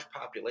and a large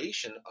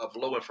population of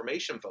low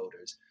information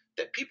voters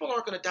that people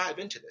aren't going to dive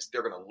into this.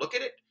 They're going to look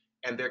at it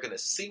and they're going to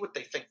see what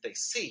they think they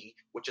see,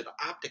 which are the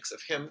optics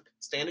of him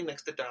standing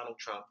next to Donald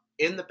Trump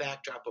in the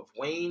backdrop of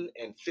Wayne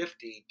and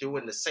 50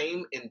 doing the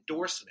same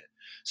endorsement.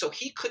 So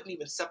he couldn't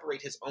even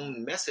separate his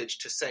own message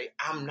to say,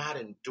 I'm not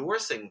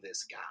endorsing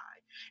this guy.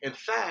 In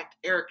fact,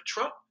 Eric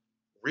Trump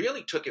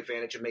really took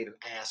advantage and made an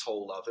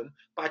asshole of him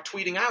by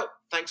tweeting out,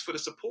 thanks for the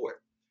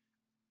support.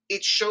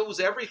 It shows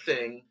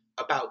everything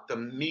about the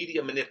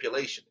media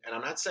manipulation. And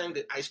I'm not saying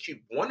that Ice Cube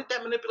wanted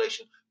that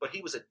manipulation, but he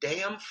was a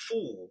damn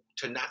fool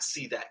to not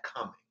see that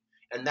coming.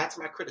 And that's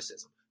my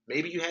criticism.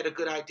 Maybe you had a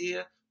good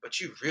idea, but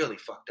you really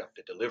fucked up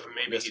the delivery.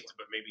 But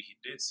maybe he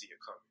did see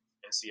it coming.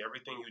 And see,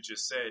 everything you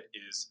just said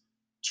is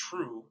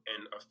true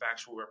and a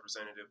factual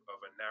representative of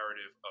a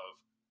narrative of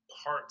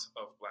part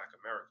of Black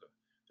America.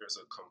 There's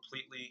a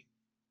completely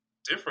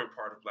different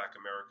part of Black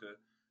America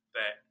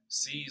that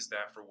sees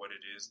that for what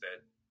it is,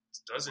 that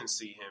doesn't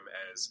see him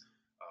as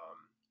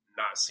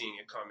not seeing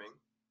it coming,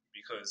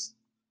 because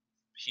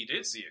he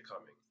did see it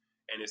coming,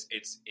 and it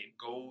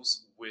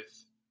goes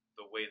with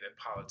the way that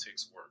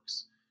politics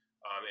works.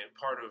 And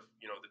part of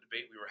the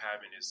debate we were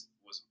having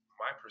was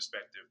my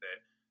perspective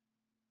that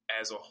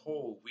as a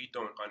whole we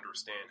don't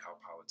understand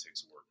how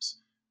politics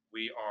works.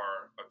 We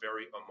are a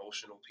very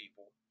emotional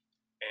people,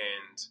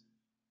 and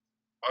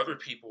other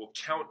people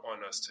count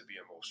on us to be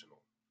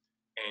emotional.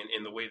 And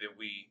in the way that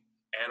we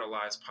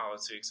analyze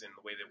politics and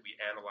the way that we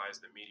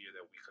analyze the media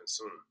that we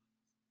consume.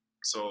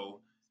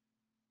 So,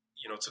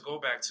 to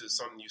go back to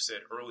something you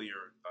said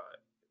earlier,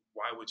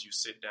 why would you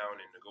sit down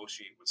and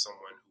negotiate with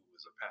someone who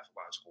is a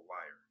pathological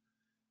liar?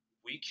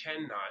 We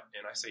cannot,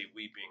 and I say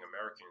we being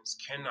Americans,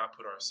 cannot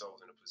put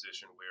ourselves in a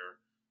position where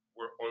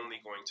we're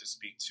only going to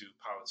speak to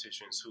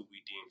politicians who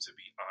we deem to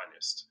be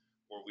honest,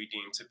 or we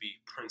deem to be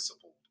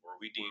principled, or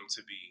we deem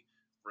to be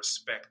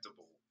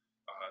respectable.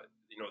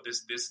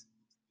 This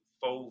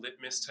faux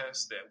litmus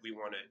test that we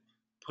want to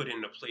put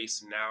into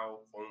place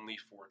now only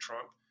for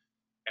Trump,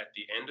 at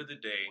the end of the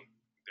day,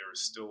 there are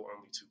still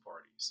only two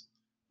parties.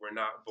 We're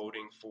not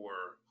voting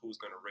for who's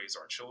going to raise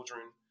our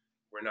children.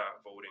 We're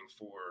not voting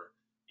for,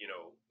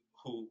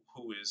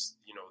 who is,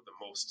 the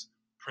most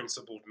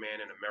principled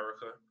man in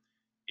America.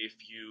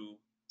 If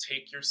you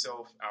take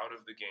yourself out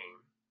of the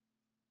game,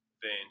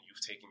 then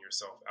you've taken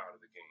yourself out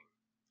of the game.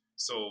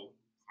 So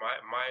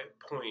my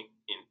point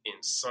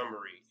in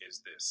summary is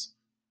this.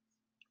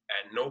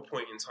 At no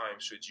point in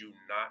time should you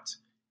not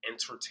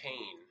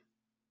entertain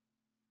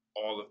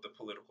all of the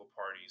political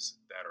parties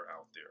that are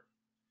out there.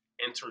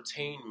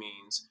 Entertain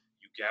means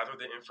you gather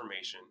the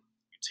information,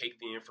 you take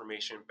the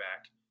information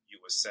back, you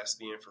assess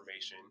the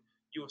information,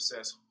 you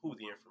assess who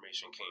the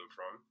information came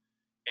from,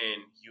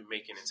 and you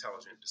make an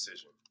intelligent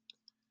decision.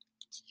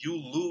 You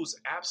lose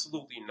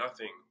absolutely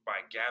nothing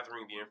by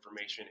gathering the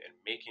information and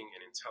making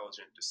an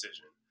intelligent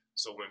decision.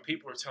 So when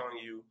people are telling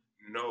you,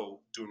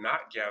 no, do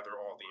not gather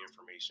all the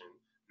information,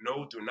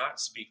 no, do not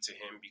speak to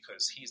him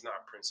because he's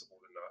not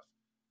principled enough,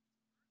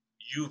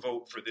 you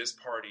vote for this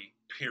party,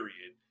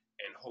 period,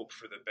 and hope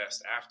for the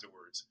best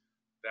afterwards.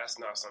 That's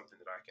not something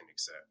that I can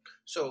accept.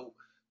 So,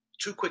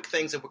 two quick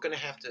things, and we're gonna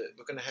have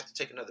to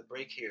take another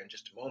break here in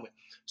just a moment.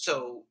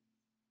 So,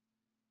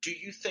 do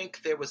you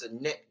think there was a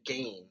net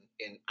gain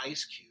in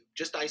Ice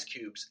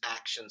Cube's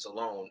actions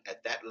alone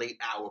at that late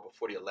hour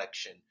before the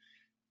election,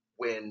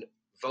 when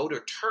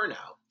voter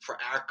turnout for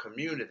our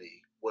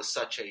community was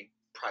such a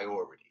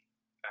priority?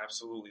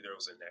 Absolutely, there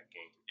was a net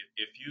gain.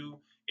 If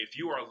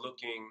you are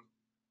looking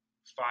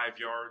 5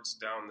 yards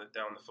down the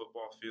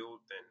football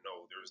field, then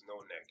no, there's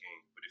no net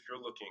gain. But if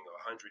you're looking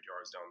 100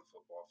 yards down the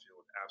football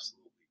field,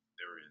 absolutely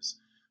there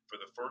is. For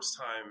the first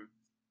time,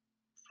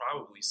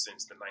 probably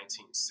since the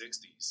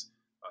 1960s,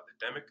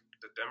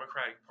 the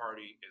Democratic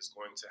Party is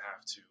going to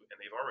have to, and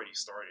they've already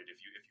started. If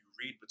you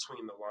read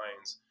between the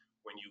lines,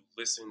 when you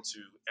listen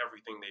to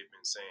everything they've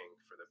been saying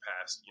for the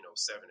past 7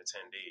 to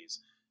 10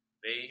 days,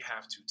 they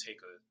have to take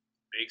a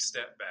big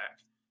step back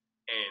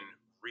and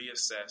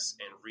reassess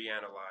and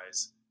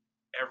reanalyze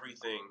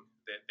everything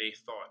that they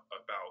thought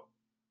about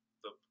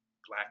the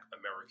Black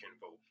American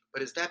vote.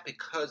 But is that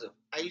because of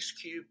Ice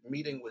Cube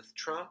meeting with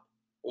Trump,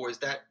 or is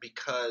that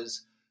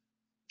because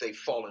they've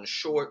fallen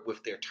short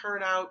with their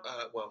turnout?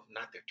 Well,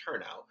 not their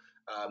turnout,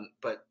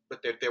 but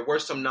there were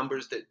some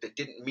numbers that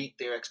didn't meet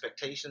their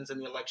expectations in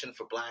the election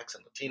for Blacks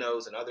and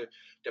Latinos and other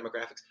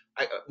demographics.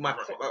 I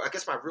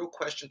guess my real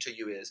question to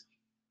you is,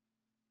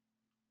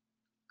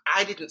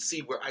 I didn't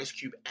see where Ice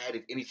Cube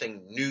added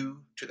anything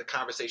new to the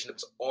conversation that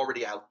was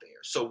already out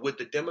there. So would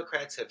the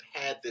Democrats have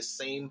had this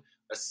same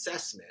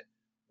assessment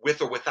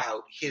with or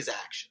without his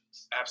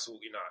actions?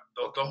 Absolutely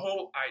not. The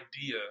whole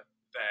idea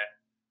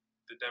that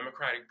the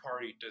Democratic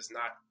Party does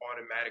not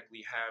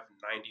automatically have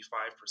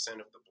 95%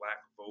 of the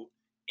Black vote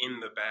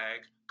in the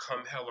bag,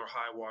 come hell or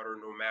high water,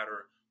 no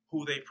matter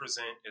who they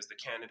present as the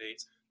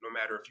candidates, no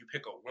matter if you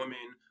pick a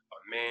woman, a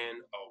man,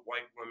 a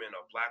white woman,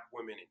 a Black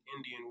woman, an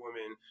Indian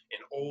woman,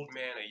 an old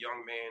man, a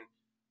young man,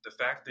 the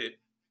fact that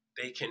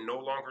they can no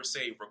longer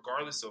say,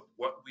 regardless of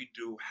what we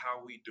do,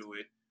 how we do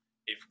it,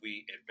 if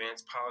we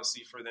advance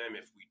policy for them,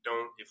 if we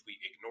don't, if we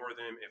ignore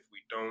them, if we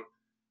don't,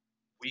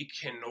 we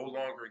can no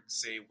longer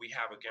say we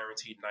have a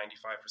guaranteed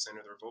 95%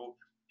 of their vote,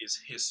 is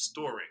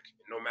historic.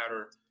 No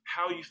matter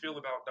how you feel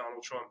about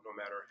Donald Trump, no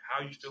matter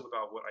how you feel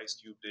about what Ice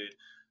Cube did,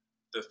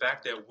 the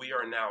fact that we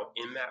are now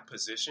in that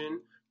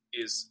position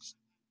is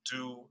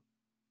due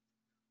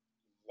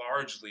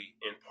largely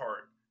in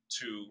part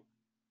to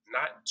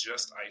not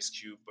just Ice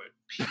Cube, but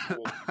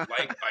people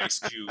like Ice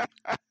Cube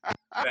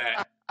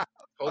that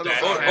Hold on,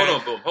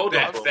 Boom.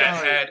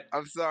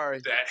 I'm sorry.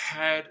 That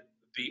had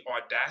the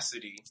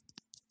audacity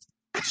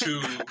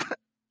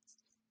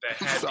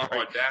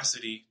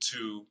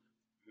to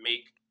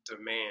make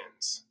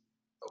demands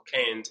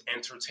and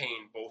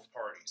entertain both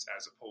parties,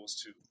 as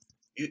opposed to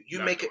you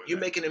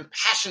make an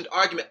impassioned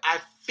argument. I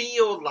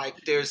feel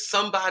like there's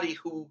somebody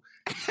who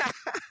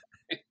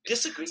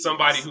disagrees.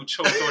 Somebody who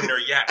choked on their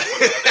yak on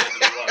the other end of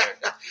the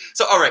line.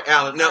 So, all right,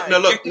 Alan. Now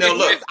look.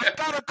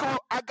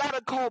 I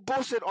gotta call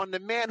bullshit on the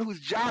man whose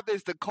job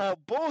is to call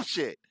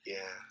bullshit. Yeah.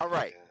 All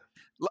right.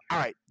 Yeah. All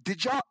right.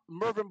 Did y'all,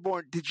 Mervin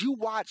Bourne? Did you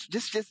watch?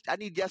 Just. I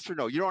need yes or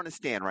no. You're on the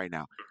stand right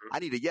now. Mm-hmm. I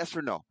need a yes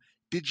or no.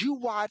 Did you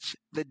watch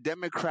the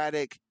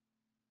Democratic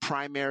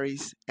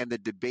primaries and the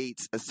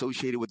debates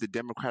associated with the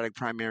Democratic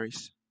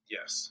primaries?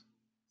 Yes.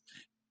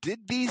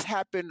 Did these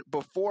happen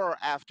before or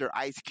after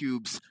Ice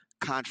Cube's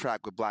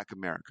contract with Black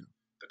America?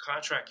 The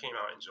contract came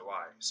out in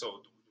July.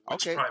 So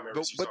which Okay,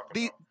 primaries you but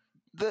talking about?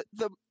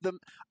 the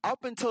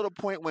up until the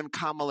point when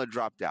Kamala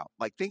dropped out,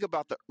 like think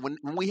about when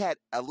we had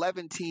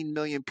 11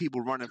 million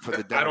people running for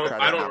the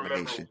Democratic I don't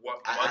nomination. remember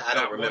what month I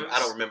that don't remember. was. I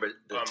don't remember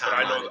the But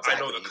timeline I know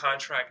exactly. the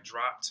contract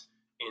dropped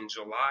in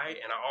July,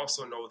 and I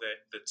also know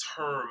that the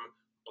term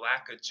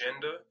Black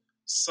Agenda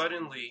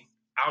suddenly,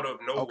 out of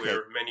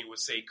nowhere, many would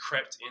say,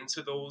 crept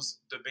into those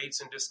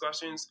debates and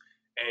discussions.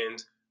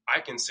 And I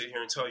can sit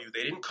here and tell you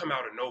they didn't come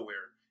out of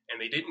nowhere, and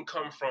they didn't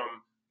come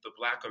from the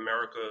Black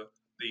America,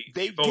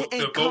 the vote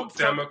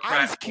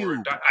Democrat.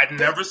 I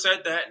never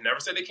said that. Never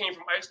said they came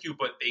from Ice Cube,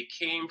 but they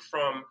came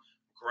from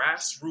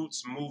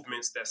grassroots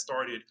movements that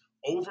started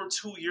over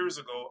 2 years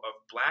ago of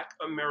Black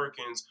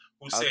Americans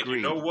who said, Agreed.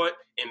 you know what,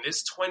 in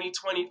this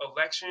 2020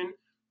 election,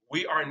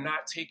 we are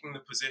not taking the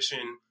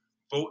position,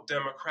 vote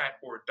Democrat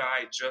or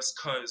die just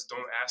because,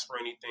 don't ask for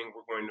anything.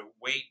 We're going to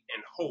wait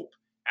and hope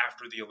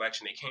after the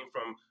election. They came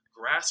from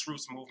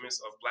grassroots movements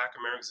of Black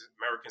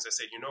Americans that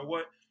said, you know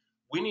what,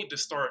 we need to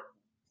start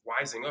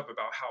wising up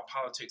about how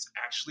politics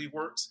actually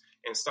works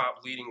and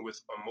stop leading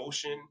with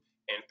emotion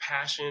and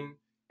passion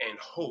and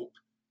hope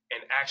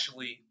and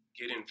actually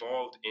get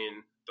involved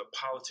in the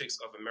politics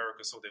of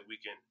America so that we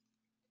can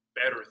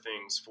better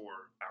things for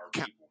our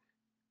people.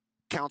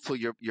 Counsel,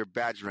 you're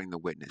badgering the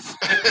witness.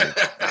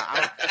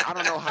 I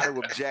don't know how to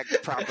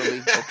object properly.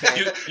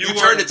 Okay, you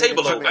turn the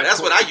table over.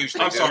 That's what I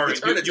usually I'm do. sorry.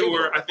 You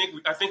were. I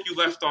think you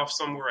left off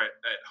somewhere at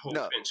hope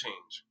and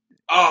change.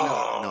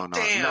 Oh, no,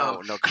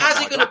 damn. no, How's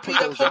he going to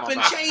beat up hope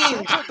and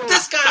change?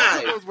 This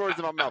guy. Put those words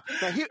in my mouth.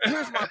 Now,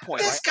 here's my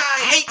point. This guy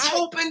hates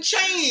hope and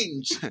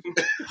change.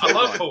 I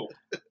love hope.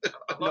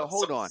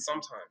 Hold on.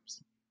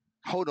 Sometimes.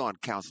 Hold on,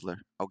 counselor.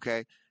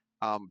 Okay,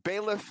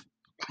 bailiff.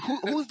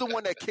 Who's the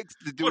one that kicks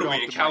the dude What are off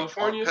we in the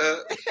California?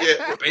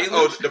 Yeah.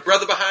 Bailiff? The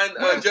brother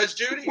behind Judge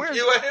Judy? You and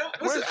him?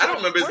 I don't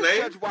remember his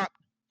name.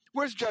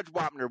 Where's Judge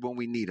Wapner when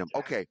we need him?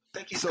 Okay. I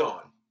think he's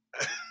gone.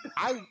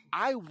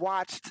 I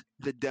watched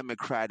the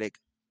Democratic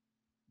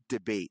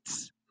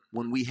debates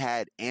when we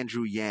had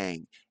Andrew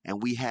Yang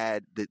and we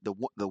had the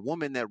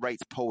woman that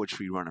writes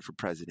poetry running for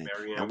president.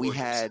 Marianne and we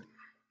Williamson.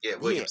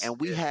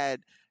 had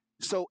had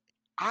so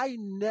I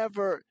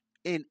never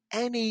in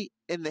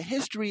the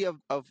history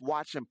of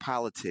watching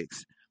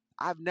politics,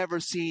 I've never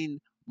seen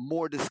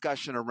more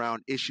discussion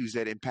around issues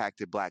that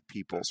impacted Black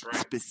people,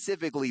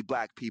 specifically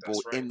Black people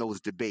in those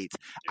debates.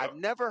 Yep. I've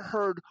never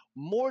heard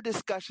more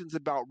discussions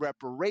about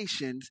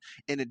reparations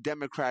in a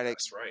Democratic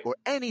or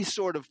any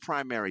sort of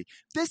primary.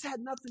 This had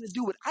nothing to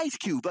do with Ice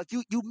Cube. Like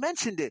you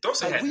mentioned it. Don't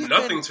say it had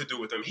nothing to do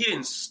with him. He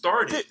didn't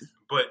start it,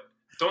 but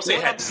don't say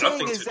it had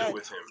nothing to do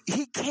with him.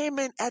 He came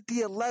in at the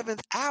 11th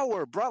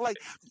hour, bro. Like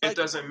it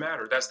doesn't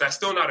matter. That's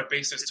still not a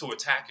basis to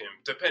attack him,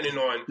 depending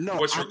on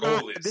what your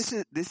goal is.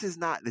 This is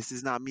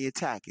not me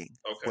attacking.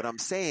 Okay. What I'm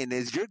saying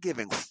is you're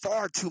giving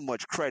far too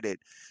much credit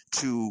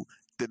to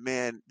the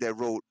man that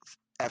wrote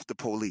F the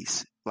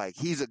Police. Like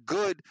he's a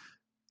good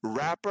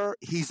rapper.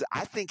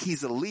 I think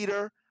he's a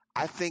leader.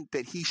 I think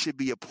that he should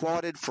be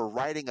applauded for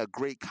writing a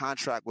great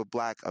contract with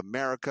Black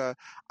America.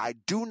 I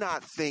do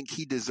not think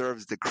he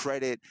deserves the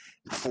credit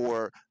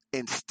for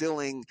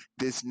instilling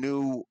this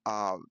new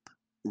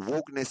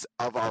wokeness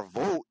of our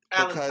vote.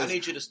 Alan, I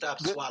need you to stop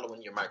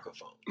swallowing your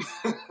microphone.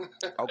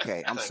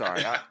 Okay, I'm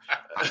sorry.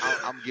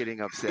 I'm getting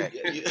upset.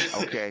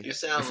 Okay, you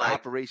sound it's like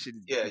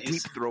Operation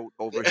Deep Throat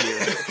over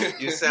here.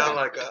 You sound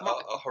like a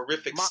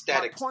horrific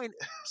static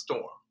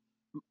storm.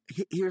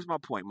 Here's my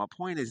point. My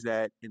point is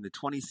that in the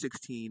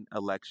 2016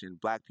 election,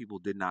 Black people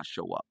did not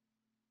show up.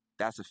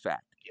 That's a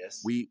fact.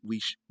 Yes. We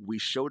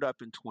showed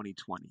up in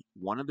 2020.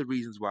 One of the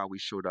reasons why we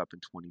showed up in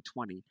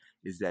 2020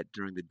 is that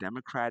during the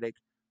Democratic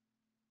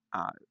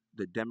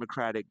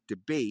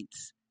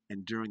debates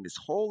and during this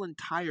whole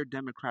entire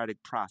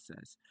Democratic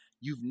process,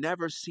 you've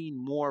never seen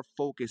more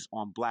focus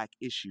on Black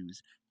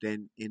issues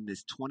than in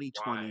this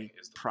 2020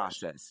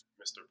 process.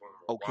 Mr.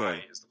 Boomer, okay.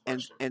 Why is the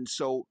question? And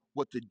so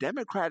what the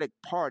Democratic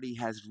Party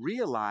has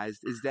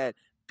realized is that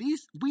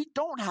we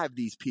don't have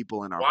these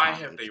people in our Why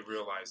pockets. have they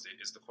realized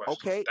it is the question.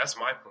 Okay. That's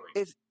my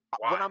point.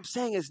 What I'm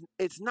saying is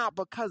it's not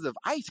because of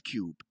Ice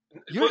Cube.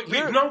 We don't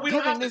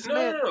have to.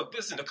 No.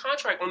 Listen, the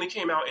contract only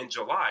came out in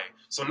July,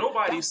 so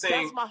nobody's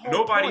saying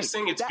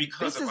it's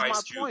because of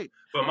Ice Cube. Point.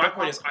 But my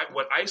point is,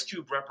 what Ice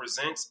Cube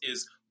represents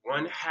is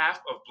one half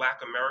of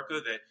Black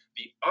America that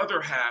the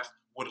other half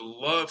would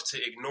love to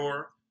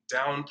ignore,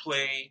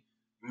 downplay,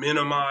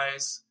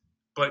 minimize.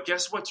 But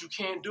guess what? You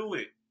can't do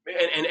it.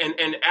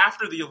 And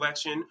after the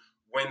election,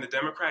 when the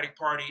Democratic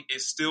Party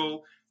is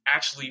still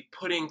actually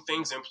putting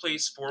things in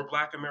place for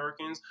Black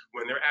Americans,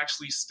 when they're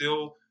actually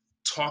still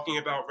talking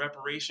about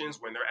reparations,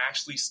 when they're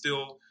actually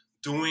still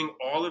doing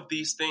all of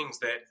these things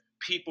that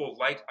people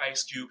like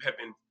Ice Cube have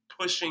been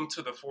pushing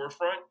to the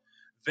forefront,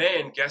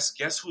 then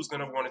guess who's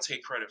going to want to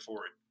take credit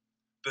for it?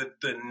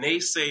 The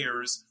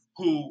naysayers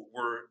who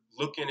were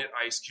looking at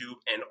Ice Cube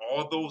and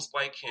all those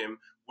like him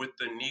with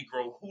the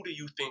Negro, who do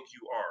you think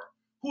you are?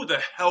 Who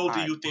the hell do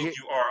you think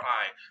you are?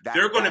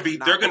 They're going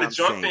to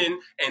jump in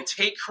and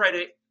take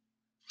credit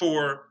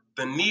for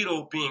the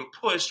needle being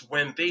pushed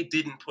when they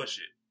didn't push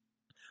it.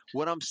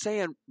 What I'm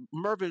saying,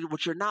 Mervin,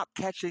 what you're not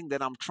catching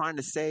that I'm trying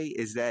to say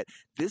is that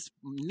this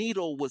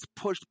needle was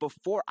pushed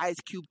before Ice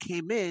Cube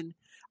came in.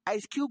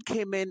 Ice Cube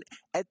came in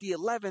at the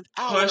 11th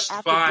hour Pushed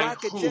after by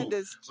Black who?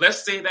 Agendas.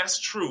 Let's say that's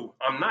true.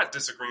 I'm not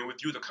disagreeing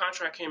with you. The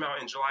contract came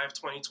out in July of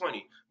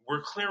 2020.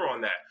 We're clear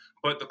on that.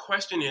 But the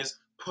question is,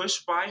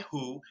 pushed by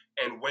who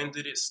and when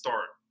did it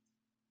start?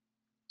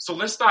 So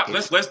let's stop.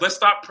 Let's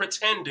stop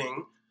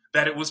pretending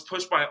that it was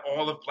pushed by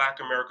all of Black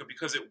America,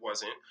 because it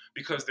wasn't.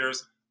 Because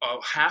there's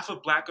half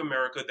of Black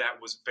America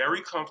that was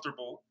very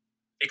comfortable,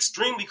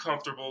 extremely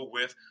comfortable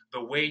with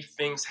the way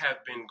things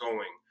have been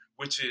going,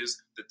 which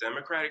is the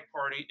Democratic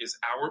Party is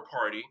our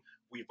party.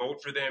 We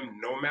vote for them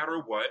no matter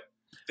what.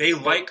 They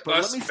like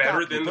us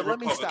better than the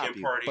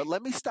Republican Party. But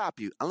let me stop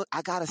you.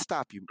 I got to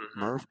stop you,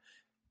 Merv.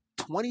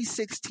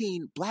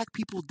 2016, Black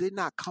people did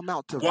not come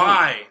out to vote.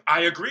 Why?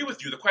 I agree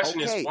with you. The question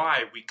is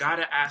why. We got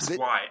to ask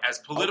why. As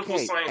political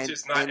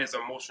scientists, not as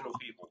emotional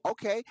people.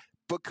 Okay,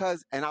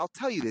 because, and I'll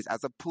tell you this,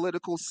 as a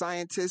political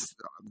scientist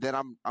that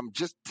I'm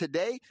just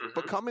today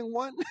becoming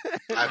one.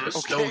 I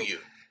bestow you.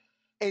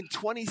 In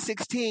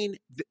 2016,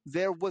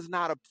 there was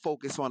not a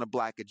focus on a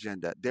Black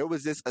agenda. There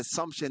was this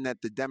assumption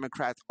that the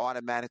Democrats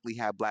automatically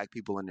had Black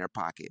people in their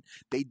pocket.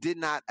 They did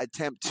not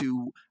attempt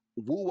to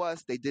woo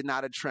us. They did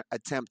not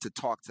attempt to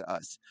talk to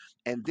us.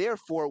 And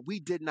therefore, we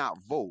did not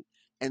vote.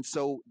 And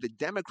so the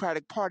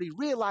Democratic Party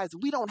realized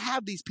we don't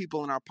have these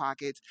people in our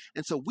pockets.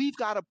 And so we've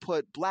got to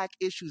put Black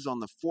issues on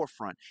the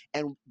forefront.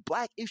 And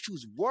Black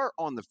issues were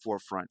on the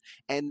forefront.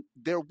 And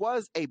there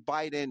was a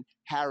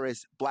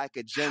Biden-Harris Black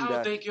agenda.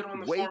 How did they get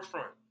on the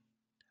forefront?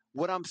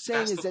 What I'm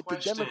saying is that the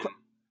Democrats...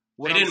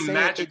 They didn't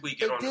magically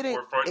get on the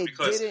forefront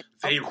because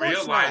they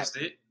realized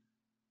it.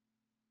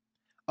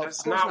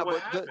 That's not what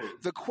happened.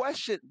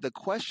 The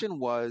question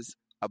was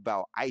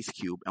about Ice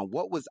Cube and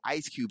what was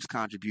Ice Cube's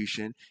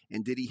contribution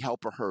and did he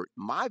help or hurt?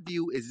 My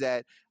view is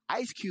that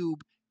Ice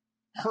Cube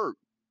hurt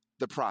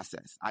the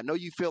process. I know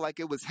you feel like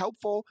it was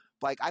helpful.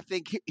 Like, I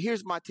think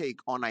here's my take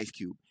on Ice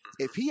Cube.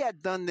 If he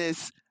had done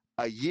this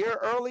a year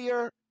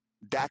earlier,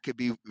 that could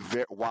be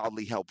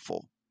wildly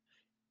helpful.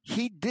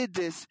 He did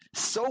this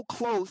so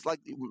close,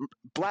 like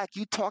Black,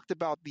 you talked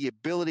about the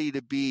ability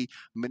to be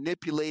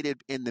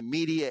manipulated in the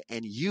media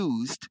and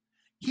used.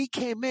 He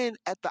came in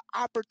at the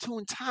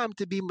opportune time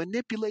to be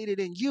manipulated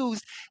and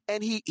used,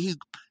 and he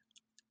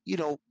you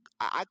know,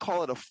 I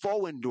call it a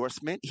faux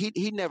endorsement.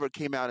 He never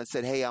came out and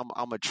said, "Hey, I'm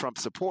a Trump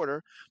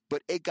supporter,"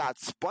 but it got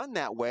spun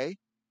that way.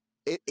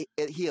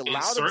 He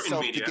allowed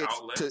himself to get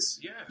outlets,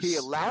 yes. He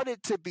allowed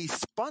it to be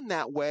spun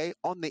that way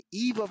on the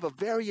eve of a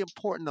very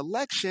important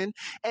election,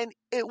 and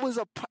it was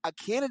a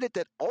candidate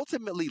that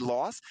ultimately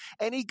lost,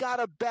 and he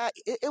got a bad.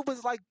 It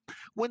was like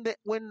when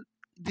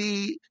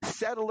the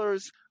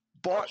settlers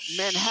bought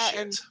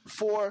Manhattan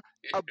for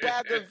a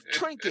bag of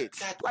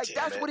trinkets.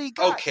 That's what he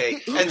got. Okay,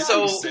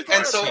 so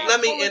let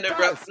me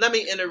interrupt. Let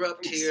me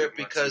interrupt here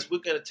because we're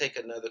going to take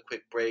another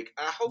quick break.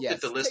 I hope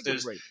that the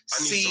listeners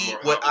see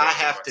what I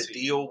have to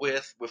deal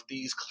with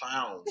these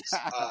clowns.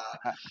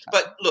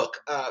 But look,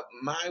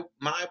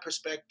 my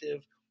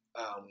perspective.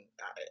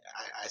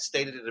 I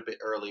stated it a bit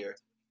earlier.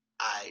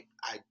 I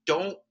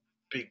don't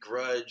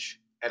begrudge,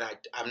 and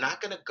I'm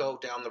not going to go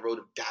down the road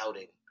of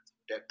doubting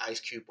that Ice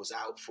Cube was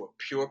out for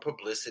pure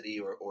publicity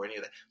or any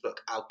of that.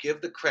 Look, I'll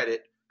give the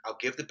credit, I'll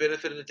give the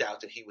benefit of the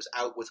doubt that he was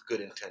out with good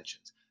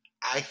intentions.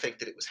 I think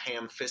that it was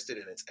ham-fisted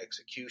in its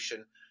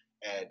execution.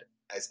 And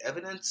as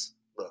evidence,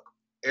 look,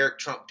 Eric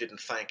Trump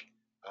didn't thank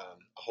a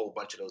whole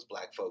bunch of those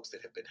Black folks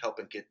that have been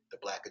helping get the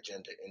Black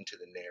agenda into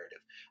the narrative.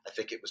 I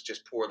think it was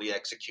just poorly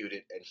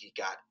executed, and he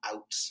got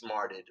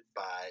outsmarted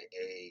by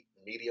a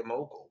media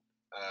mogul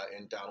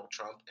in Donald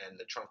Trump and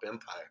the Trump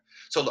empire.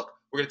 So look,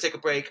 we're going to take a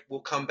break.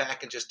 We'll come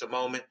back in just a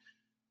moment.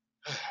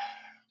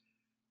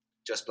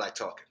 Just Black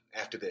Talking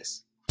after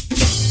this.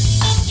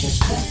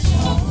 Just Black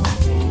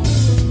Talking.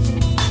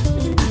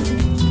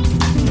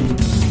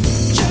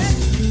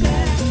 Just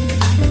Black.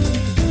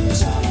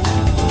 It's all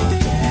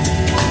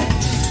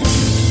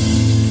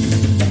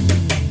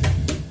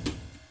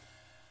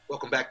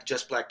Welcome back to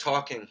Just Black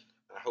Talking.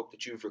 I hope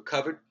that you've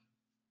recovered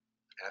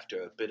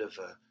after a bit of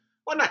a,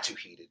 well, not too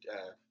heated.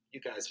 You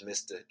guys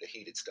missed the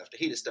heated stuff. The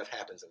heated stuff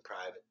happens in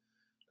private.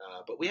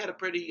 But we had a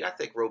pretty, I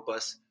think,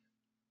 robust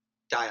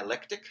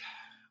dialectic.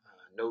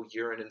 No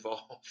urine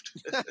involved.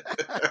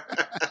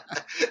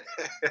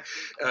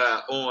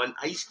 On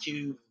Ice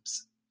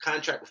Cube's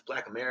contract with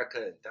Black America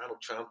and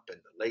Donald Trump and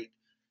the late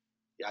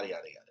yada, yada,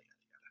 yada, yada,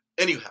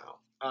 yada. Anyhow,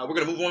 we're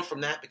going to move on from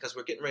that because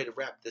we're getting ready to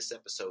wrap this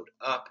episode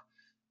up.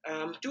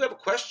 Do have a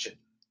question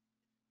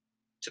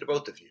to the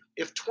both of you.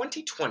 If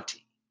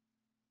 2020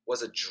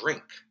 was a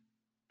drink,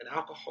 an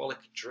alcoholic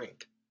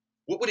drink,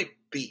 what would it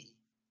be?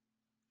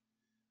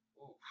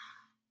 Ooh.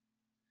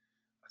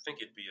 I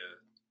think it'd be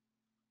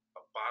a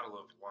bottle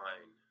of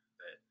wine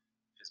that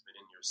has been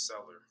in your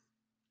cellar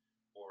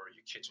or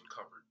your kitchen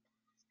cupboard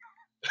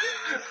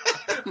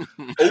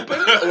Open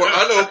or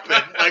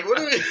unopened? Like, what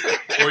do we?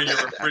 Or your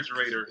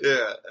refrigerator,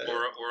 Yeah.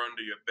 or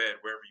under your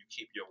bed, wherever you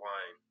keep your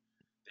wine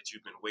that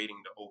you've been waiting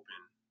to open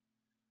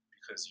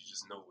because you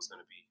just know it was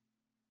going to be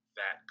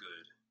that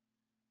good.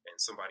 And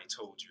somebody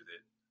told you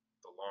that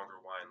the longer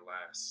wine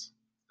lasts,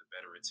 the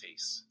better it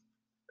tastes.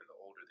 And the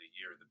older the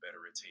year, the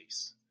better it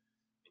tastes.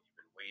 And you've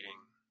been waiting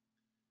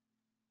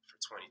for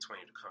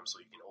 2020 to come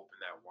so you can open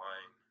that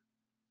wine.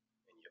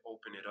 And you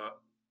open it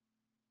up,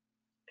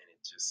 and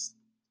it just...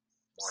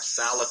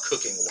 Marsala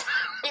cooking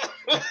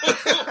wine.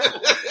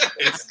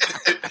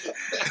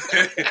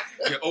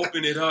 You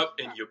open it up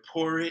and you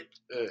pour it,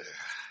 Ugh.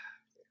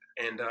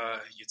 and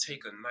you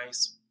take a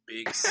nice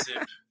big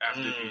sip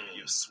after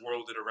you've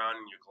swirled it around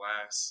in your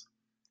glass,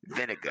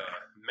 Vinegar.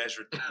 and,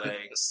 measured the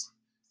legs,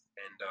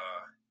 and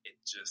it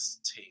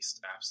just tastes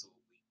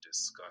absolutely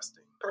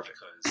disgusting. Perfect.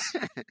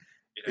 Because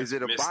it has Is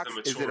it a missed box?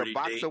 the Is it a maturity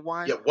box date. of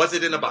wine? Yeah, was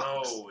it in a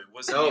box? No, it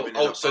wasn't No. even in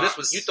Oh, a so box. this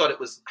was, you thought it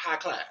was high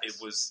class.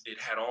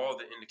 It had all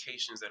the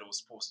indications that it was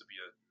supposed to be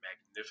a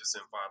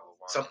magnificent bottle of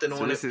wine. Something So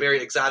on it this is-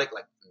 very exotic,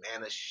 like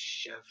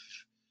Manischewitz.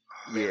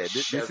 Yeah,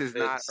 this is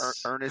not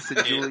Ernest and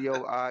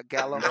Julio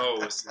Gallo.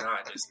 No, it's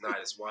not. It's not.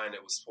 It's wine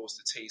that was supposed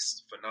to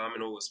taste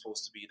phenomenal. It's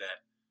supposed to be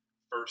that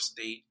first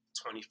date,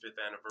 25th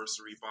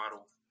anniversary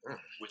bottle,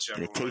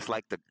 whichever And it tastes one.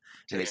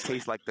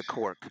 like the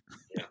cork.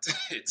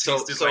 It So-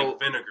 tasted so- like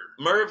vinegar.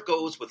 Merv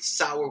goes with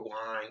sour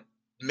wine,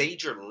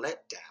 major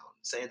letdown,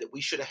 saying that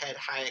we should have had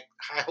high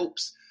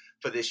hopes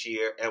for this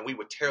year, and we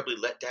were terribly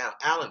let down.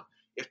 Alan,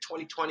 if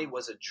 2020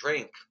 was a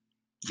drink,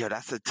 Yo,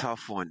 that's a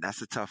tough one. All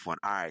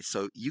right,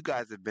 so you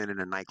guys have been in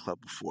a nightclub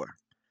before.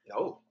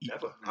 no,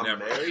 never. I'm Never.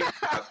 married.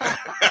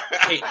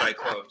 Hate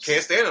nightclubs.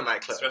 Can't stand a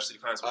nightclub. Especially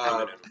the kinds with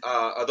women in them.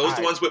 Are those the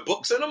Alright. ones with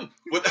books in them?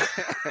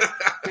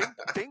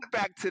 think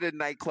back to the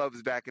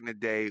nightclubs back in the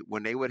day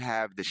when they would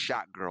have the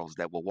shot girls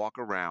that would walk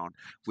around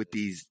with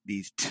these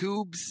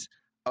tubes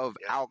of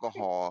Yeah.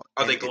 alcohol.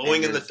 Are and- they and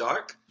glowing in the there's-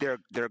 dark?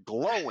 They're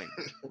glowing,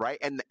 right?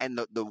 And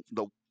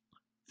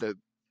the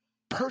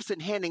person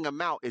handing them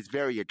out is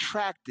very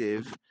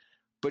attractive,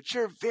 but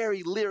you're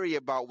very leery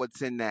about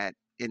what's in that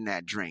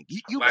drink.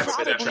 You Like I said,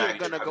 probably are attractive.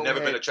 gonna I've go never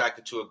been ahead.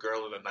 attracted to a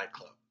girl in a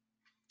nightclub.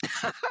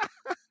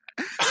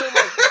 So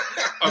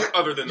like,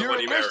 Other than the You're one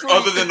he married. initially-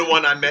 Other than the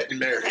one I met and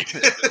married.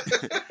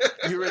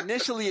 you're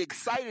initially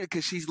excited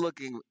because she's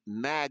looking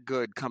mad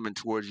good coming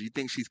towards you. You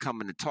think she's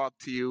coming to talk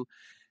to you.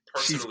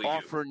 She's Personally,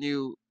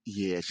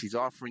 she's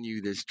offering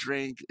you this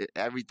drink.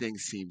 Everything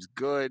seems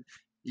good.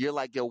 You're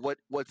like, yo,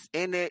 what's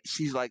in it?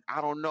 She's like,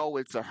 I don't know.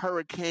 It's a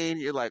hurricane.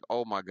 You're like,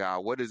 oh my God,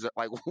 what is it?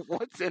 Like,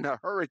 what's in a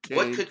hurricane?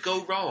 What could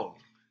go wrong?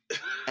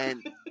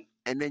 and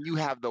then you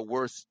have the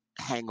worst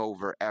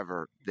hangover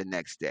ever the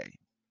next day.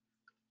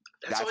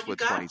 That's all you what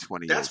got?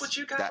 2020 That's is. what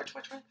you got That-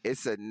 for 2020?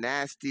 It's a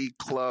nasty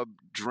club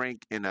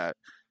drink in a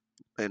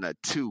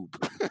tube.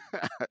 But it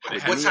What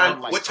has time?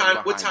 some lights What time?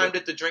 What behind time it.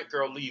 did the drink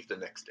girl leave the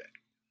next day?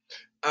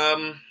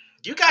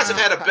 You guys have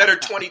had a better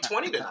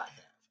 2020 than I have,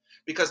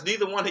 because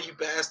neither one of you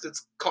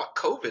bastards caught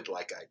COVID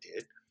like I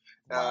did.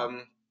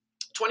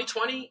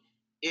 2020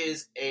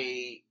 is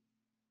a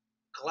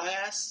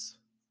glass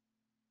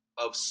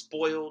of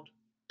spoiled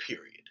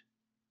period.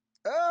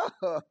 Oh,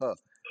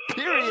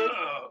 period.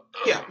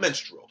 Yeah,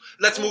 menstrual.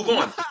 Let's move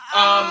on.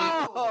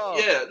 Oh,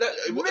 Yeah,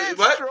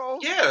 menstrual?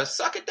 what? Yeah,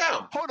 suck it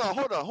down.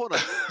 Hold on.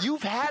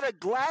 You've had a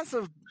glass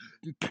of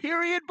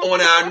period before?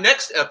 On our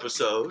next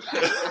episode.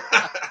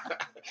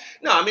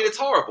 No, I mean it's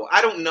horrible.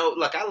 I don't know.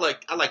 Like I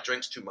like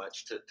drinks too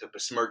much to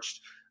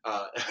besmirch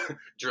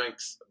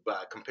drinks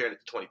compared to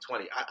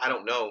 2020. I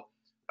don't know.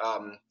 I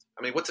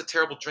mean, what's a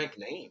terrible drink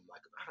name?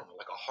 Like I don't know,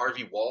 like a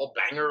Harvey Wall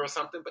banger or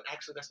something. But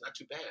actually, that's not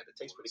too bad. It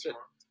tastes pretty good.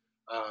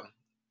 on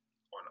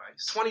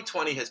ice.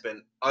 2020 has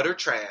been utter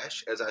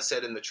trash, as I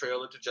said in the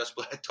trailer to Just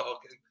Black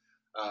Talking.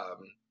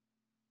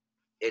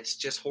 It's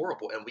just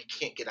horrible, and we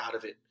can't get out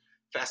of it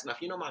fast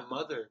enough. You know, my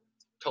mother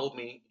told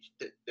me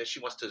that she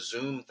wants to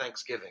Zoom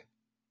Thanksgiving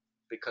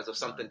because of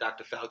something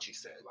Dr. Fauci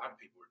said. A lot of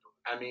people are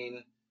doing I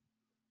mean,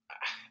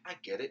 I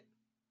get it.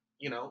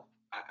 You know,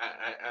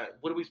 I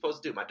what are we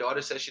supposed to do? My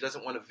daughter says she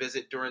doesn't want to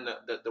visit during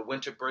the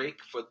winter break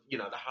for, you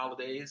know, the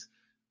holidays.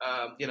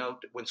 You know,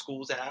 when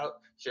school's out,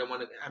 she don't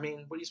want to. I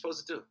mean, what are you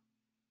supposed to do?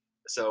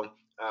 So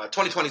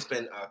 2020's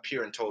been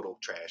pure and total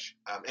trash,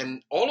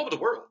 and all over the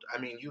world. I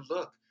mean, you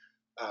look,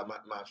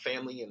 my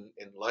family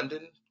in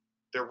London,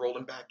 they're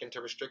rolling back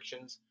into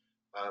restrictions.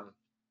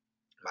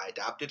 My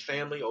adopted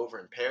family over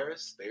in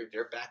Paris,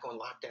 they're back on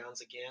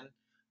lockdowns again.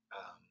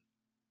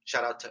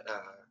 Shout out to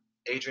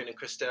Adrian and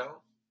Christelle.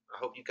 I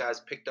hope you guys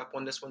picked up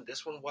on this one.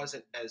 This one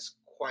wasn't as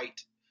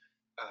quite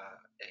a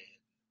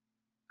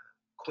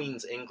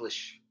Queen's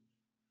English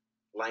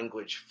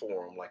language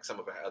form like some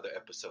of our other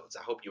episodes.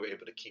 I hope you were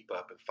able to keep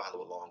up and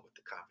follow along with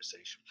the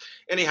conversation.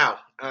 Anyhow,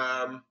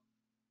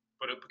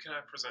 But can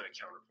I present a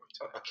counterpoint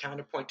to that? a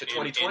counterpoint to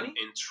 2020?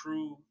 In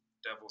true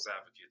devil's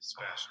advocate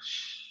fashion,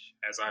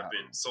 as I've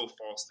been so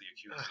falsely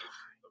accused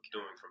of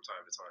doing from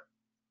time to time.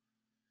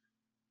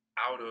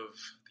 Out of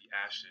the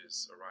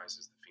ashes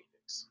arises the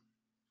phoenix.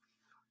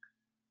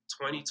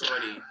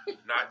 2020,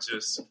 not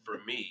just for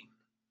me,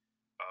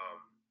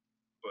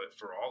 but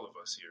for all of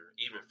us here,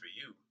 even for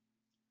you,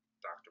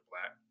 Dr.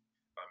 Black,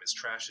 as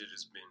trash it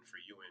has been for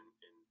you in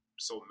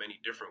so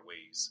many different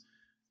ways,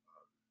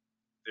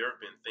 there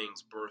have been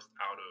things birthed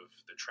out of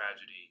the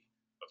tragedy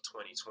of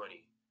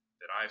 2020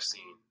 that I've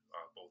seen,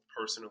 both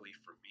personally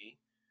for me,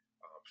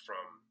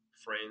 from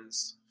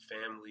friends,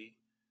 family,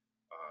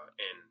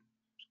 and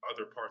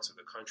other parts of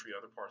the country,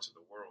 other parts of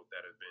the world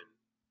that have been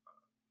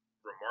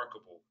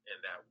remarkable and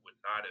that would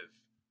not have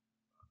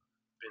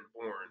been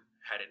born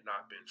had it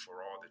not been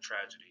for all the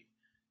tragedy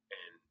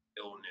and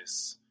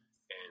illness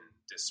and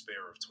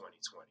despair of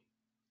 2020.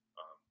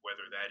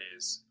 Whether that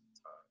is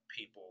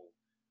people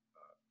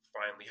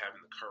finally having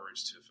the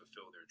courage to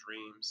fulfill their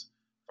dreams,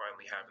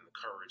 finally having the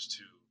courage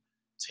to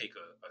take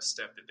a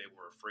step that they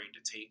were afraid to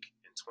take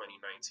in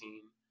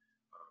 2019.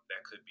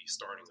 That could be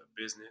starting a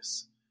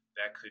business.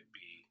 That could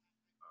be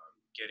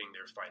getting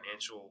their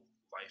financial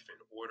life in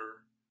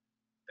order.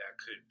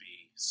 That could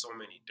be so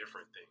many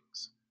different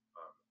things.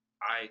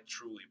 I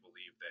truly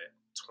believe that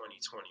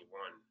 2021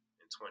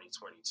 and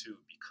 2022,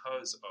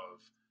 because of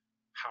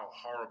how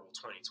horrible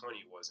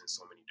 2020 was in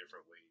so many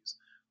different ways,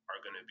 are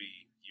going to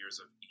be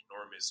years of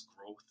enormous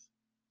growth,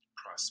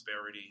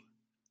 prosperity,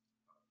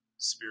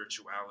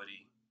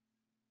 spirituality,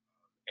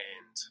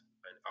 and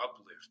an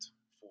uplift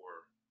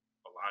for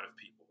a lot of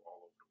people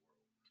all over the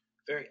world.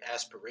 Very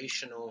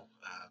aspirational,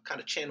 kind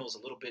of channels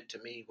a little bit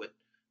to me what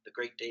the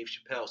great Dave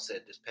Chappelle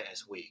said this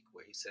past week,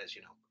 where he says,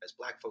 as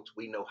Black folks,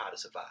 we know how to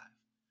survive.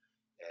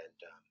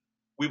 And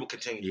we will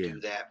continue to do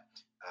that.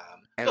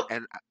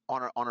 And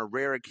on a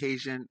rare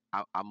occasion,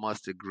 I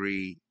must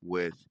agree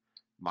with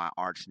my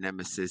arch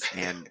nemesis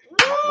and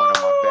one of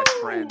my best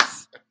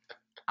friends.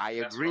 I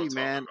agree,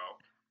 man.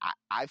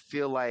 I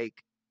feel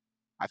like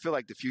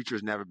the future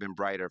has never been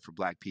brighter for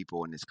Black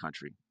people in this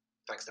country.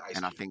 Thanks to Ice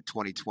And Cube. I think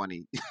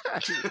 2020,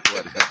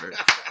 whatever,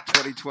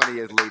 2020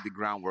 has laid the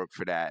groundwork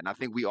for that. And I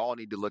think we all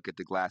need to look at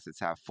the glasses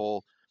half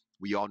full.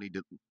 We all need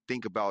to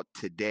think about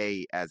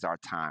today as our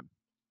time.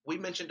 We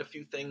mentioned a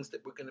few things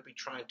that we're going to be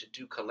trying to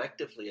do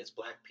collectively as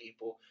Black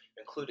people,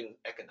 including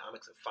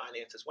economics and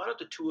finances. Why don't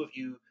the two of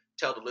you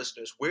tell the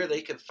listeners where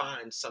they can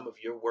find some of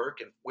your work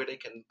and where they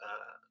can,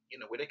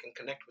 where they can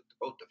connect with the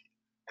both of you?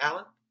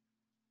 Alan?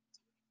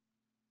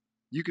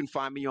 You can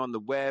find me on the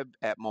web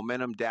at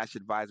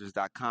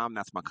momentum-advisors.com.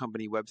 That's my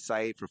company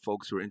website for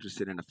folks who are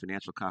interested in a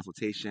financial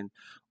consultation.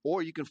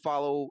 Or you can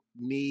follow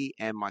me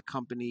and my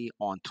company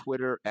on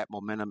Twitter at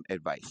Momentum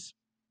Advice.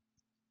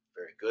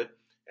 Very good.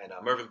 And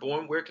Mervin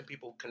Bourne, where can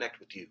people connect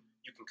with you?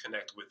 You can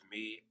connect with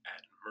me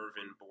at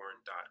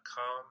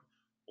mervinbourne.com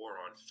or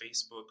on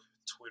Facebook,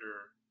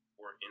 Twitter,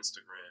 or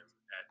Instagram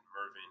at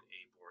Mervin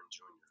A. Bourne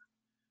Jr.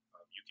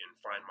 You can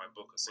find my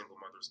book, A Single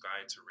Mother's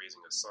Guide to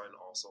Raising a Son,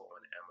 also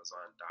on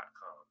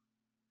Amazon.com.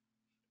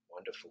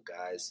 Wonderful,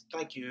 guys.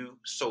 Thank you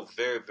so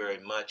very, very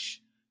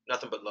much.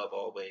 Nothing but love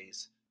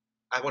always.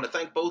 I want to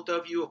thank both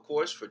of you, of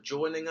course, for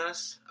joining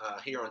us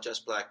here on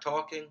Just Black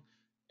Talking.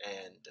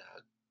 And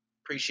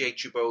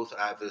appreciate you both,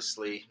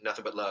 obviously.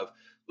 Nothing but love.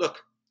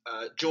 Look,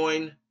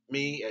 join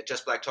me at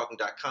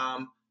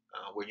justblacktalking.com,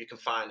 where you can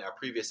find our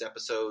previous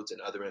episodes and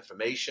other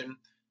information.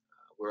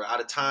 We're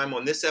out of time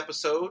on this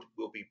episode.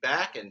 We'll be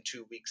back in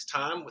 2 weeks'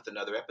 time with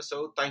another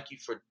episode. Thank you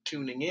for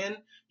tuning in.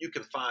 You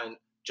can find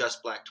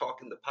Just Black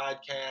Talking, the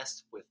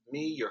podcast, with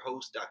me, your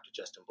host, Dr.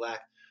 Justin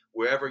Black,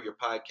 wherever your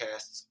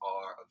podcasts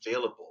are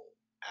available.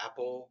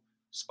 Apple,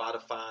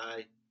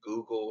 Spotify,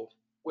 Google,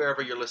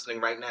 wherever you're listening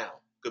right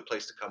now. Good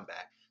place to come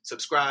back.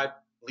 Subscribe,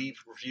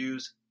 leave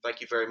reviews. Thank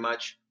you very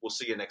much. We'll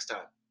see you next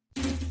time.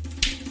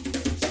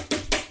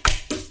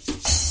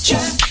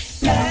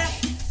 Just Black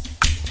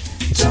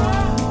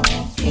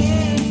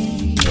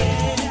Talking,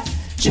 yeah.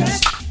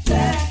 Just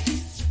Black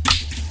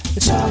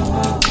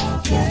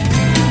Talking.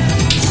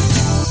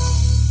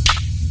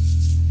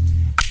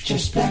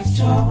 Just Black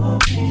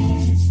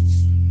Talking.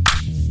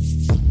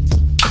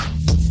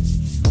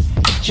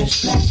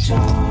 Just Black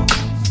Talk.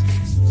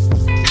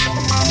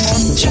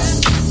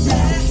 Just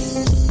Black.